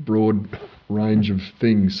really broad range of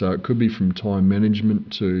things. So it could be from time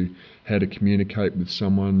management to how to communicate with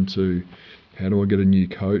someone, to how do I get a new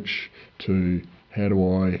coach, to how do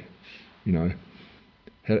I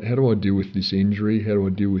deal with this injury, how do I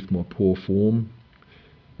deal with my poor form.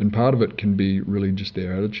 And part of it can be really just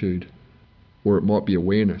their attitude, or it might be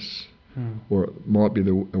awareness, or it might be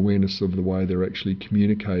the awareness of the way they're actually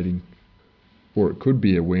communicating, or it could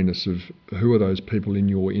be awareness of who are those people in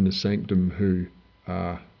your inner sanctum who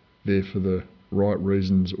are there for the right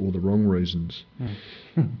reasons or the wrong reasons.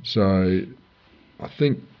 So I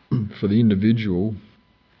think for the individual,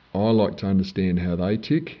 I like to understand how they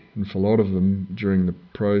tick, and for a lot of them during the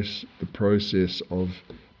process of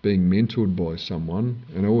being mentored by someone,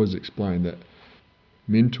 and I always explain that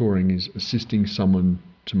mentoring is assisting someone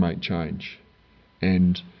to make change.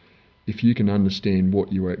 And if you can understand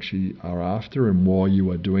what you actually are after and why you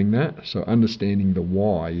are doing that, so understanding the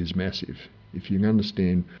why is massive. If you can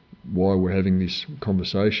understand why we're having this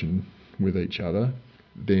conversation with each other,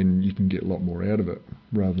 then you can get a lot more out of it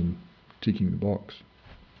rather than ticking the box.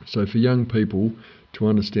 So for young people to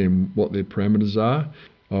understand what their parameters are,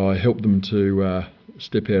 I help them to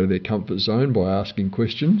step out of their comfort zone by asking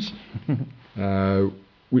questions,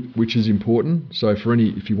 which is important. So if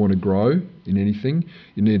you want to grow in anything,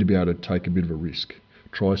 you need to be able to take a bit of a risk,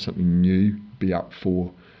 try something new, be up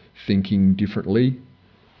for thinking differently,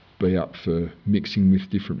 be up for mixing with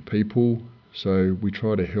different people. So we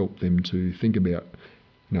try to help them to think about,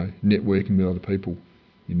 networking with other people.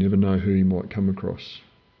 You never know who you might come across.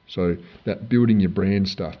 So that building your brand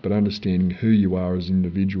stuff, but understanding who you are as an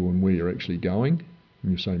individual and where you're actually going.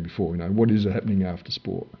 And you're saying before, what is happening after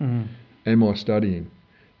sport? Am I studying?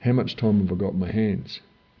 How much time have I got in my hands?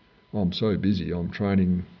 I'm so busy, I'm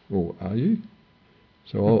training. Or are you?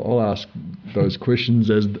 So I'll ask those questions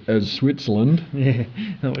as Switzerland. Yeah,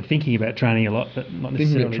 no, we're thinking about training a lot, but not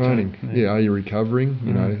necessarily thinking about training. Yeah, are you recovering?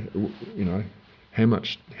 How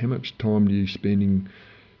much time do you spending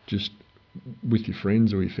just with your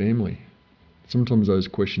friends or your family? Sometimes those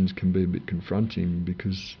questions can be a bit confronting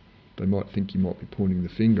because they might think you might be pointing the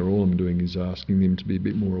finger. All I'm doing is asking them to be a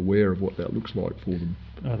bit more aware of what that looks like for them.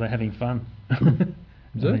 Oh, they're having fun. Exactly.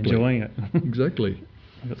 They're enjoying it. Exactly.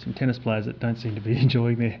 I've got some tennis players that don't seem to be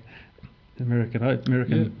enjoying their American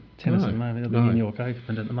tennis at the moment. They're in New York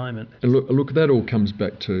Open at the moment. And look, that all comes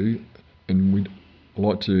back to, and I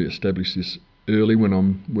like to establish this early when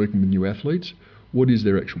I'm working with new athletes. What is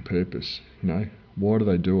their actual purpose? Why do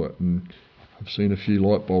they do it? And I've seen a few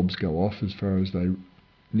light bulbs go off as far as they,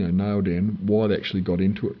 nail down why they actually got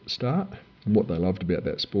into it at the start and what they loved about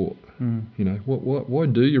that sport. Why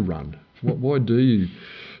do you run? Why do you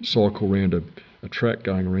cycle around a track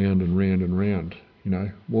going round and round and round?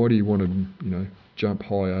 Why do you want to, jump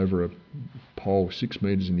high over a pole 6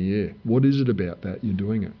 metres in the air? What is it about that you're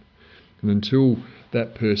doing it? And until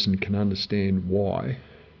that person can understand why,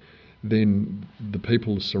 then the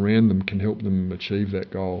people who surround them can help them achieve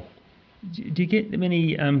that goal. Do you get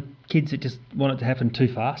many kids that just want it to happen too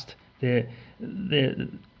fast? You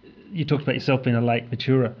talked about yourself being a late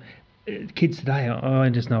maturer. Kids today, I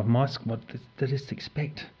just know of my squad, they just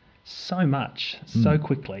expect so much so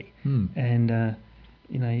quickly. And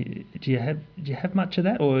do you have much of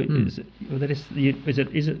that, or is it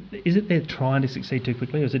they're trying to succeed too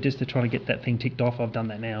quickly, or is it just they're trying to get that thing ticked off? I've done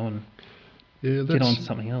that now and get on to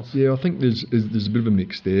something else. Yeah, I think there's a bit of a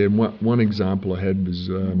mix there. And one example I had was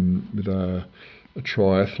with a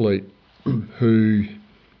triathlete who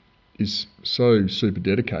is so super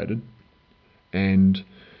dedicated, and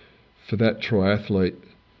for that triathlete,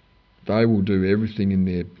 they will do everything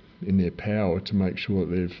in their power to make sure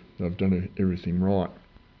that they've done everything right.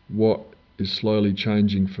 What is slowly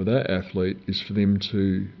changing for that athlete is for them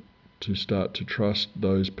to start to trust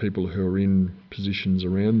those people who are in positions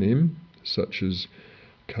around them, such as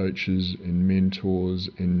coaches and mentors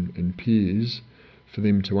and peers, for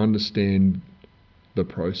them to understand the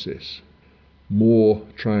process. More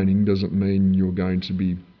training doesn't mean you're going to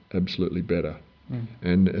be absolutely better.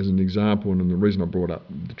 And as an example, and the reason I brought up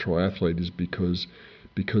the triathlete is because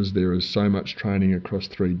there is so much training across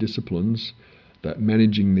 3 disciplines that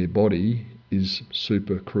managing their body is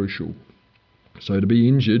super crucial. So to be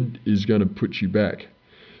injured is going to put you back.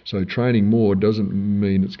 So training more doesn't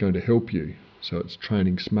mean it's going to help you. So it's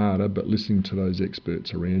training smarter, but listening to those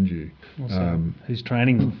experts around you. Also, who's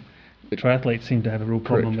training them? Triathletes seem to have a real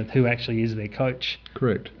problem with who actually is their coach.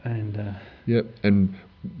 Correct. And yep. And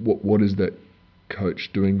what is that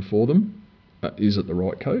coach doing for them? Is it the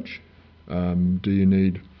right coach? Do you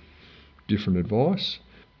need different advice?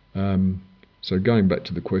 So going back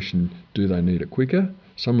to the question, do they need it quicker?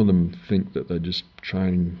 Some of them think that they're just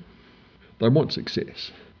training, they want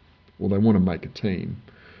success, or they want to make a team,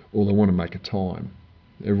 or they want to make a time.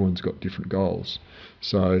 Everyone's got different goals.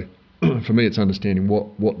 So for me, it's understanding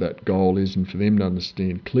what that goal is, and for them to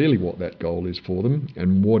understand clearly what that goal is for them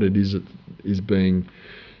and what it is that is being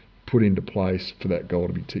put into place for that goal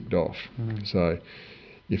to be ticked off. So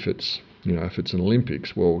if it's an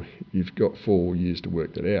Olympics, well, you've got 4 years to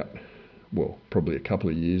work that out. Well, probably a couple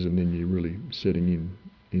of years, and then you're really setting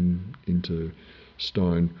into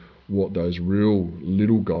stone what those real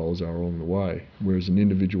little goals are along the way. Whereas an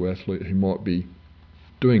individual athlete who might be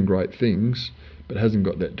doing great things but hasn't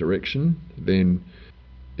got that direction, then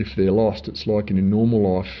if they're lost, it's like in a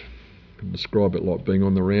normal life, I can describe it like being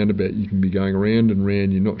on the roundabout. You can be going round and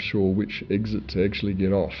round, you're not sure which exit to actually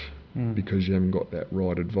get off because you haven't got that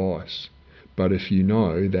right advice. But if you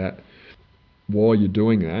know that while you're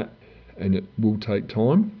doing that, and it will take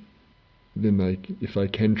time, then if they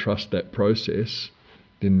can trust that process,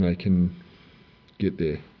 then they can get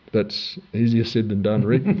there. That's easier said than done,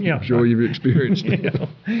 Rick. Yeah, I'm sure you've experienced it.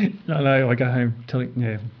 No, I go home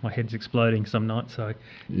telling, my head's exploding some nights. So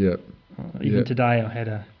even today, I had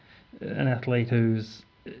an athlete who's,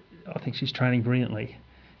 I think she's training brilliantly,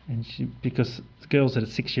 and because girls that are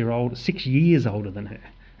 6 years older than her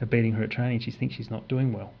are beating her at training, she thinks she's not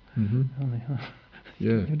doing well.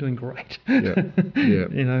 You're doing great.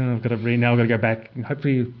 I've got to go back, and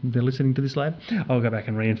hopefully they're listening to this lab. I'll go back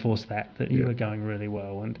and reinforce that you are going really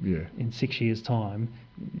well, and in 6 years' time,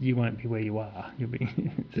 you won't be where you are. You'll be,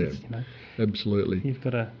 absolutely. You've got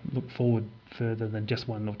to look forward further than just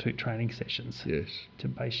 1 or 2 training sessions. Yes. To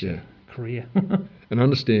base your career. And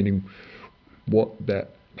understanding what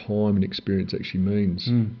that time and experience actually means,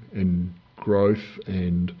 and growth,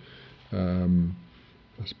 and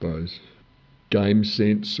I suppose game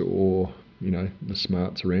sense, or the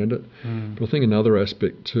smarts around it. But I think another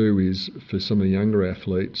aspect too is for some of the younger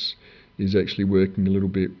athletes is actually working a little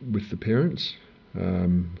bit with the parents.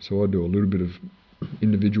 So I do a little bit of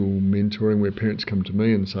individual mentoring where parents come to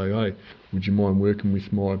me and say, hey, would you mind working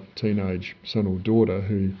with my teenage son or daughter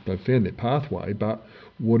who they've found their pathway, but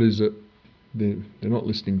what is it, they're not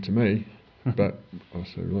listening to me. But I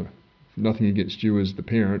say, look, nothing against you as the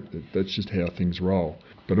parent, that's just how things roll.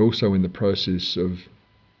 But also in the process of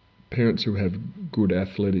parents who have good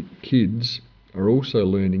athletic kids are also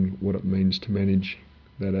learning what it means to manage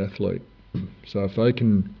that athlete. So if they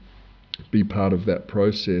can be part of that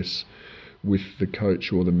process with the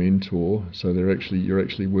coach or the mentor, so you're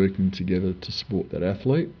actually working together to support that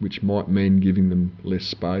athlete, which might mean giving them more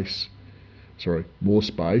space,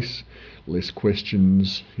 less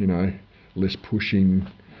questions, less pushing,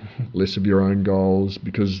 less of your own goals,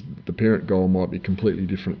 because the parent goal might be completely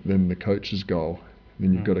different than the coach's goal.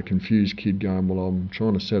 Then you've got a confused kid going, well, I'm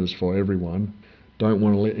trying to satisfy everyone, don't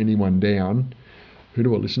want to let anyone down, who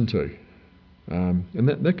do I listen to? And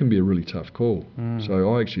that can be a really tough call.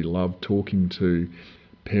 So I actually love talking to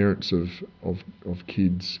parents of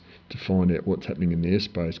kids to find out what's happening in their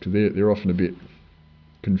space, because they're often a bit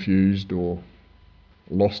confused or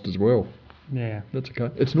lost as well. Yeah, that's okay.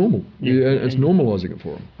 It's normal. It's normalising it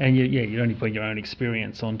for them. And you only put your own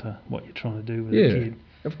experience onto what you're trying to do with a kid.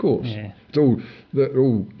 Of course. Yeah. They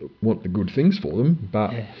all want the good things for them,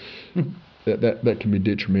 but that can be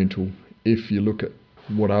detrimental if you look at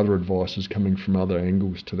what other advice is coming from other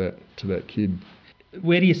angles to that kid.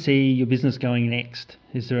 Where do you see your business going next?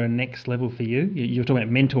 Is there a next level for you? You're talking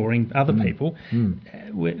about mentoring other people.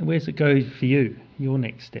 Where's it go for you? Your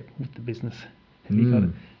next step with the business? Have you got it?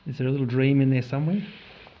 Is there a little dream in there somewhere?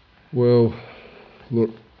 Well, look,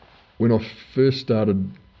 when I first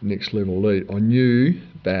started Next Level Elite, I knew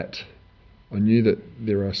that I knew that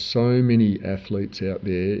there are so many athletes out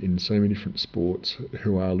there in so many different sports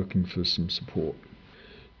who are looking for some support.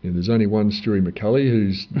 There's only one Stewie McCulley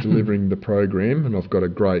who's delivering the program, and I've got a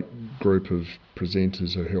great group of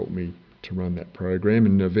presenters who help me to run that program,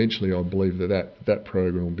 and eventually I believe that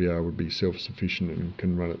program will be able to be self-sufficient and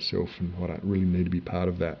can run itself, and I don't really need to be part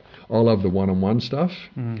of that. I love the one-on-one stuff,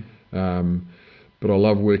 but I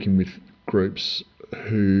love working with groups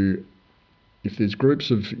who, if there's groups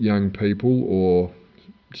of young people or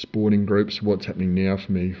sporting groups, what's happening now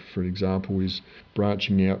for me, for example, is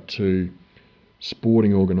branching out to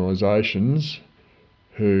sporting organisations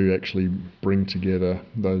who actually bring together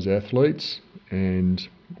those athletes and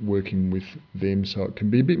working with them so it can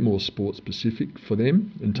be a bit more sport specific for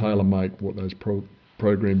them and tailor-make what those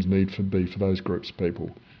programs need for those groups of people.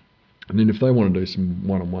 And then if they want to do some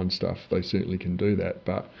one-on-one stuff, they certainly can do that.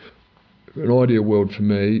 But an ideal world for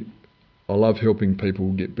me, I love helping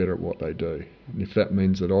people get better at what they do. And if that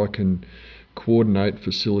means that I can coordinate,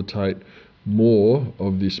 facilitate more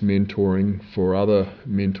of this mentoring for other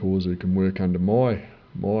mentors who can work under my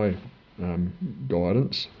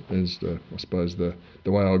guidance as the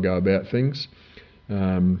way I go about things.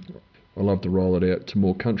 I love to roll it out to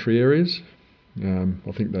more country areas.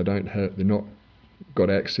 I think they're not got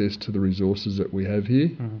access to the resources that we have here,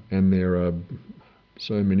 and there are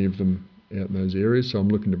so many of them out in those areas. So I'm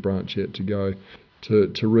looking to branch out to go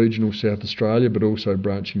to regional South Australia, but also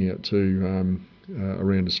branching out to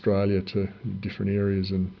around Australia to different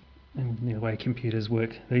areas. And the way computers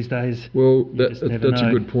work these days. Well, that's a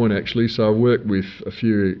good point, actually. So I work with a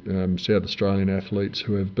few South Australian athletes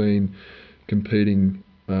who have been competing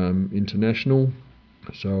international.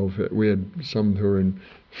 So we had some who are in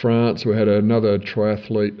France. We had another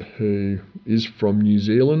triathlete who is from New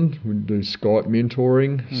Zealand. We do Skype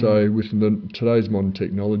mentoring. So with today's modern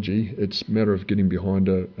technology, it's a matter of getting behind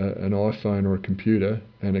an iPhone or a computer,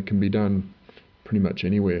 and it can be done pretty much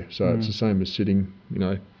anywhere. So it's the same as sitting,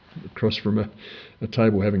 across from a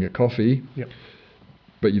table having a coffee. Yep.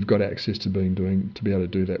 But you've got access to be able to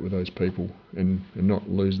do that with those people and not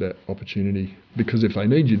lose that opportunity. Because if they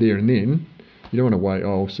need you there and then, you don't want to wait,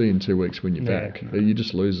 I'll see you in 2 weeks when you're back. No. You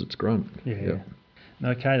just lose its grunt. Yeah. Yep.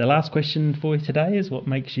 Okay, the last question for you today is, what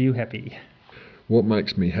makes you happy? What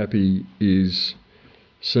makes me happy is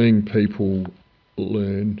seeing people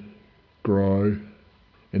learn, grow,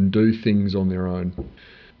 and do things on their own.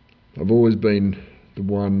 I've always been the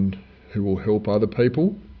one who will help other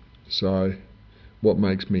people. So what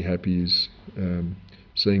makes me happy is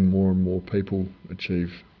seeing more and more people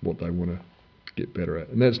achieve what they want to get better at.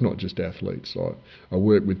 And that's not just athletes. I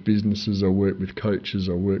work with businesses, I work with coaches,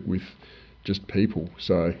 I work with just people.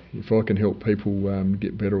 So if I can help people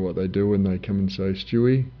get better at what they do and they come and say,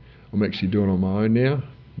 Stewie, I'm actually doing it on my own now,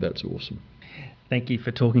 that's awesome. Thank you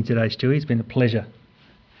for talking today, Stewie. It's been a pleasure.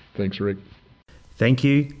 Thanks, Rick. Thank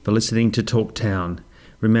you for listening to Talktown.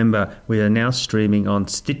 Remember, we are now streaming on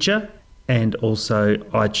Stitcher and also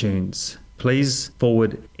iTunes. Please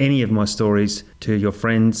forward any of my stories to your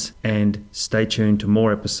friends and stay tuned to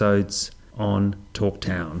more episodes on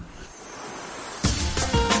Talktown.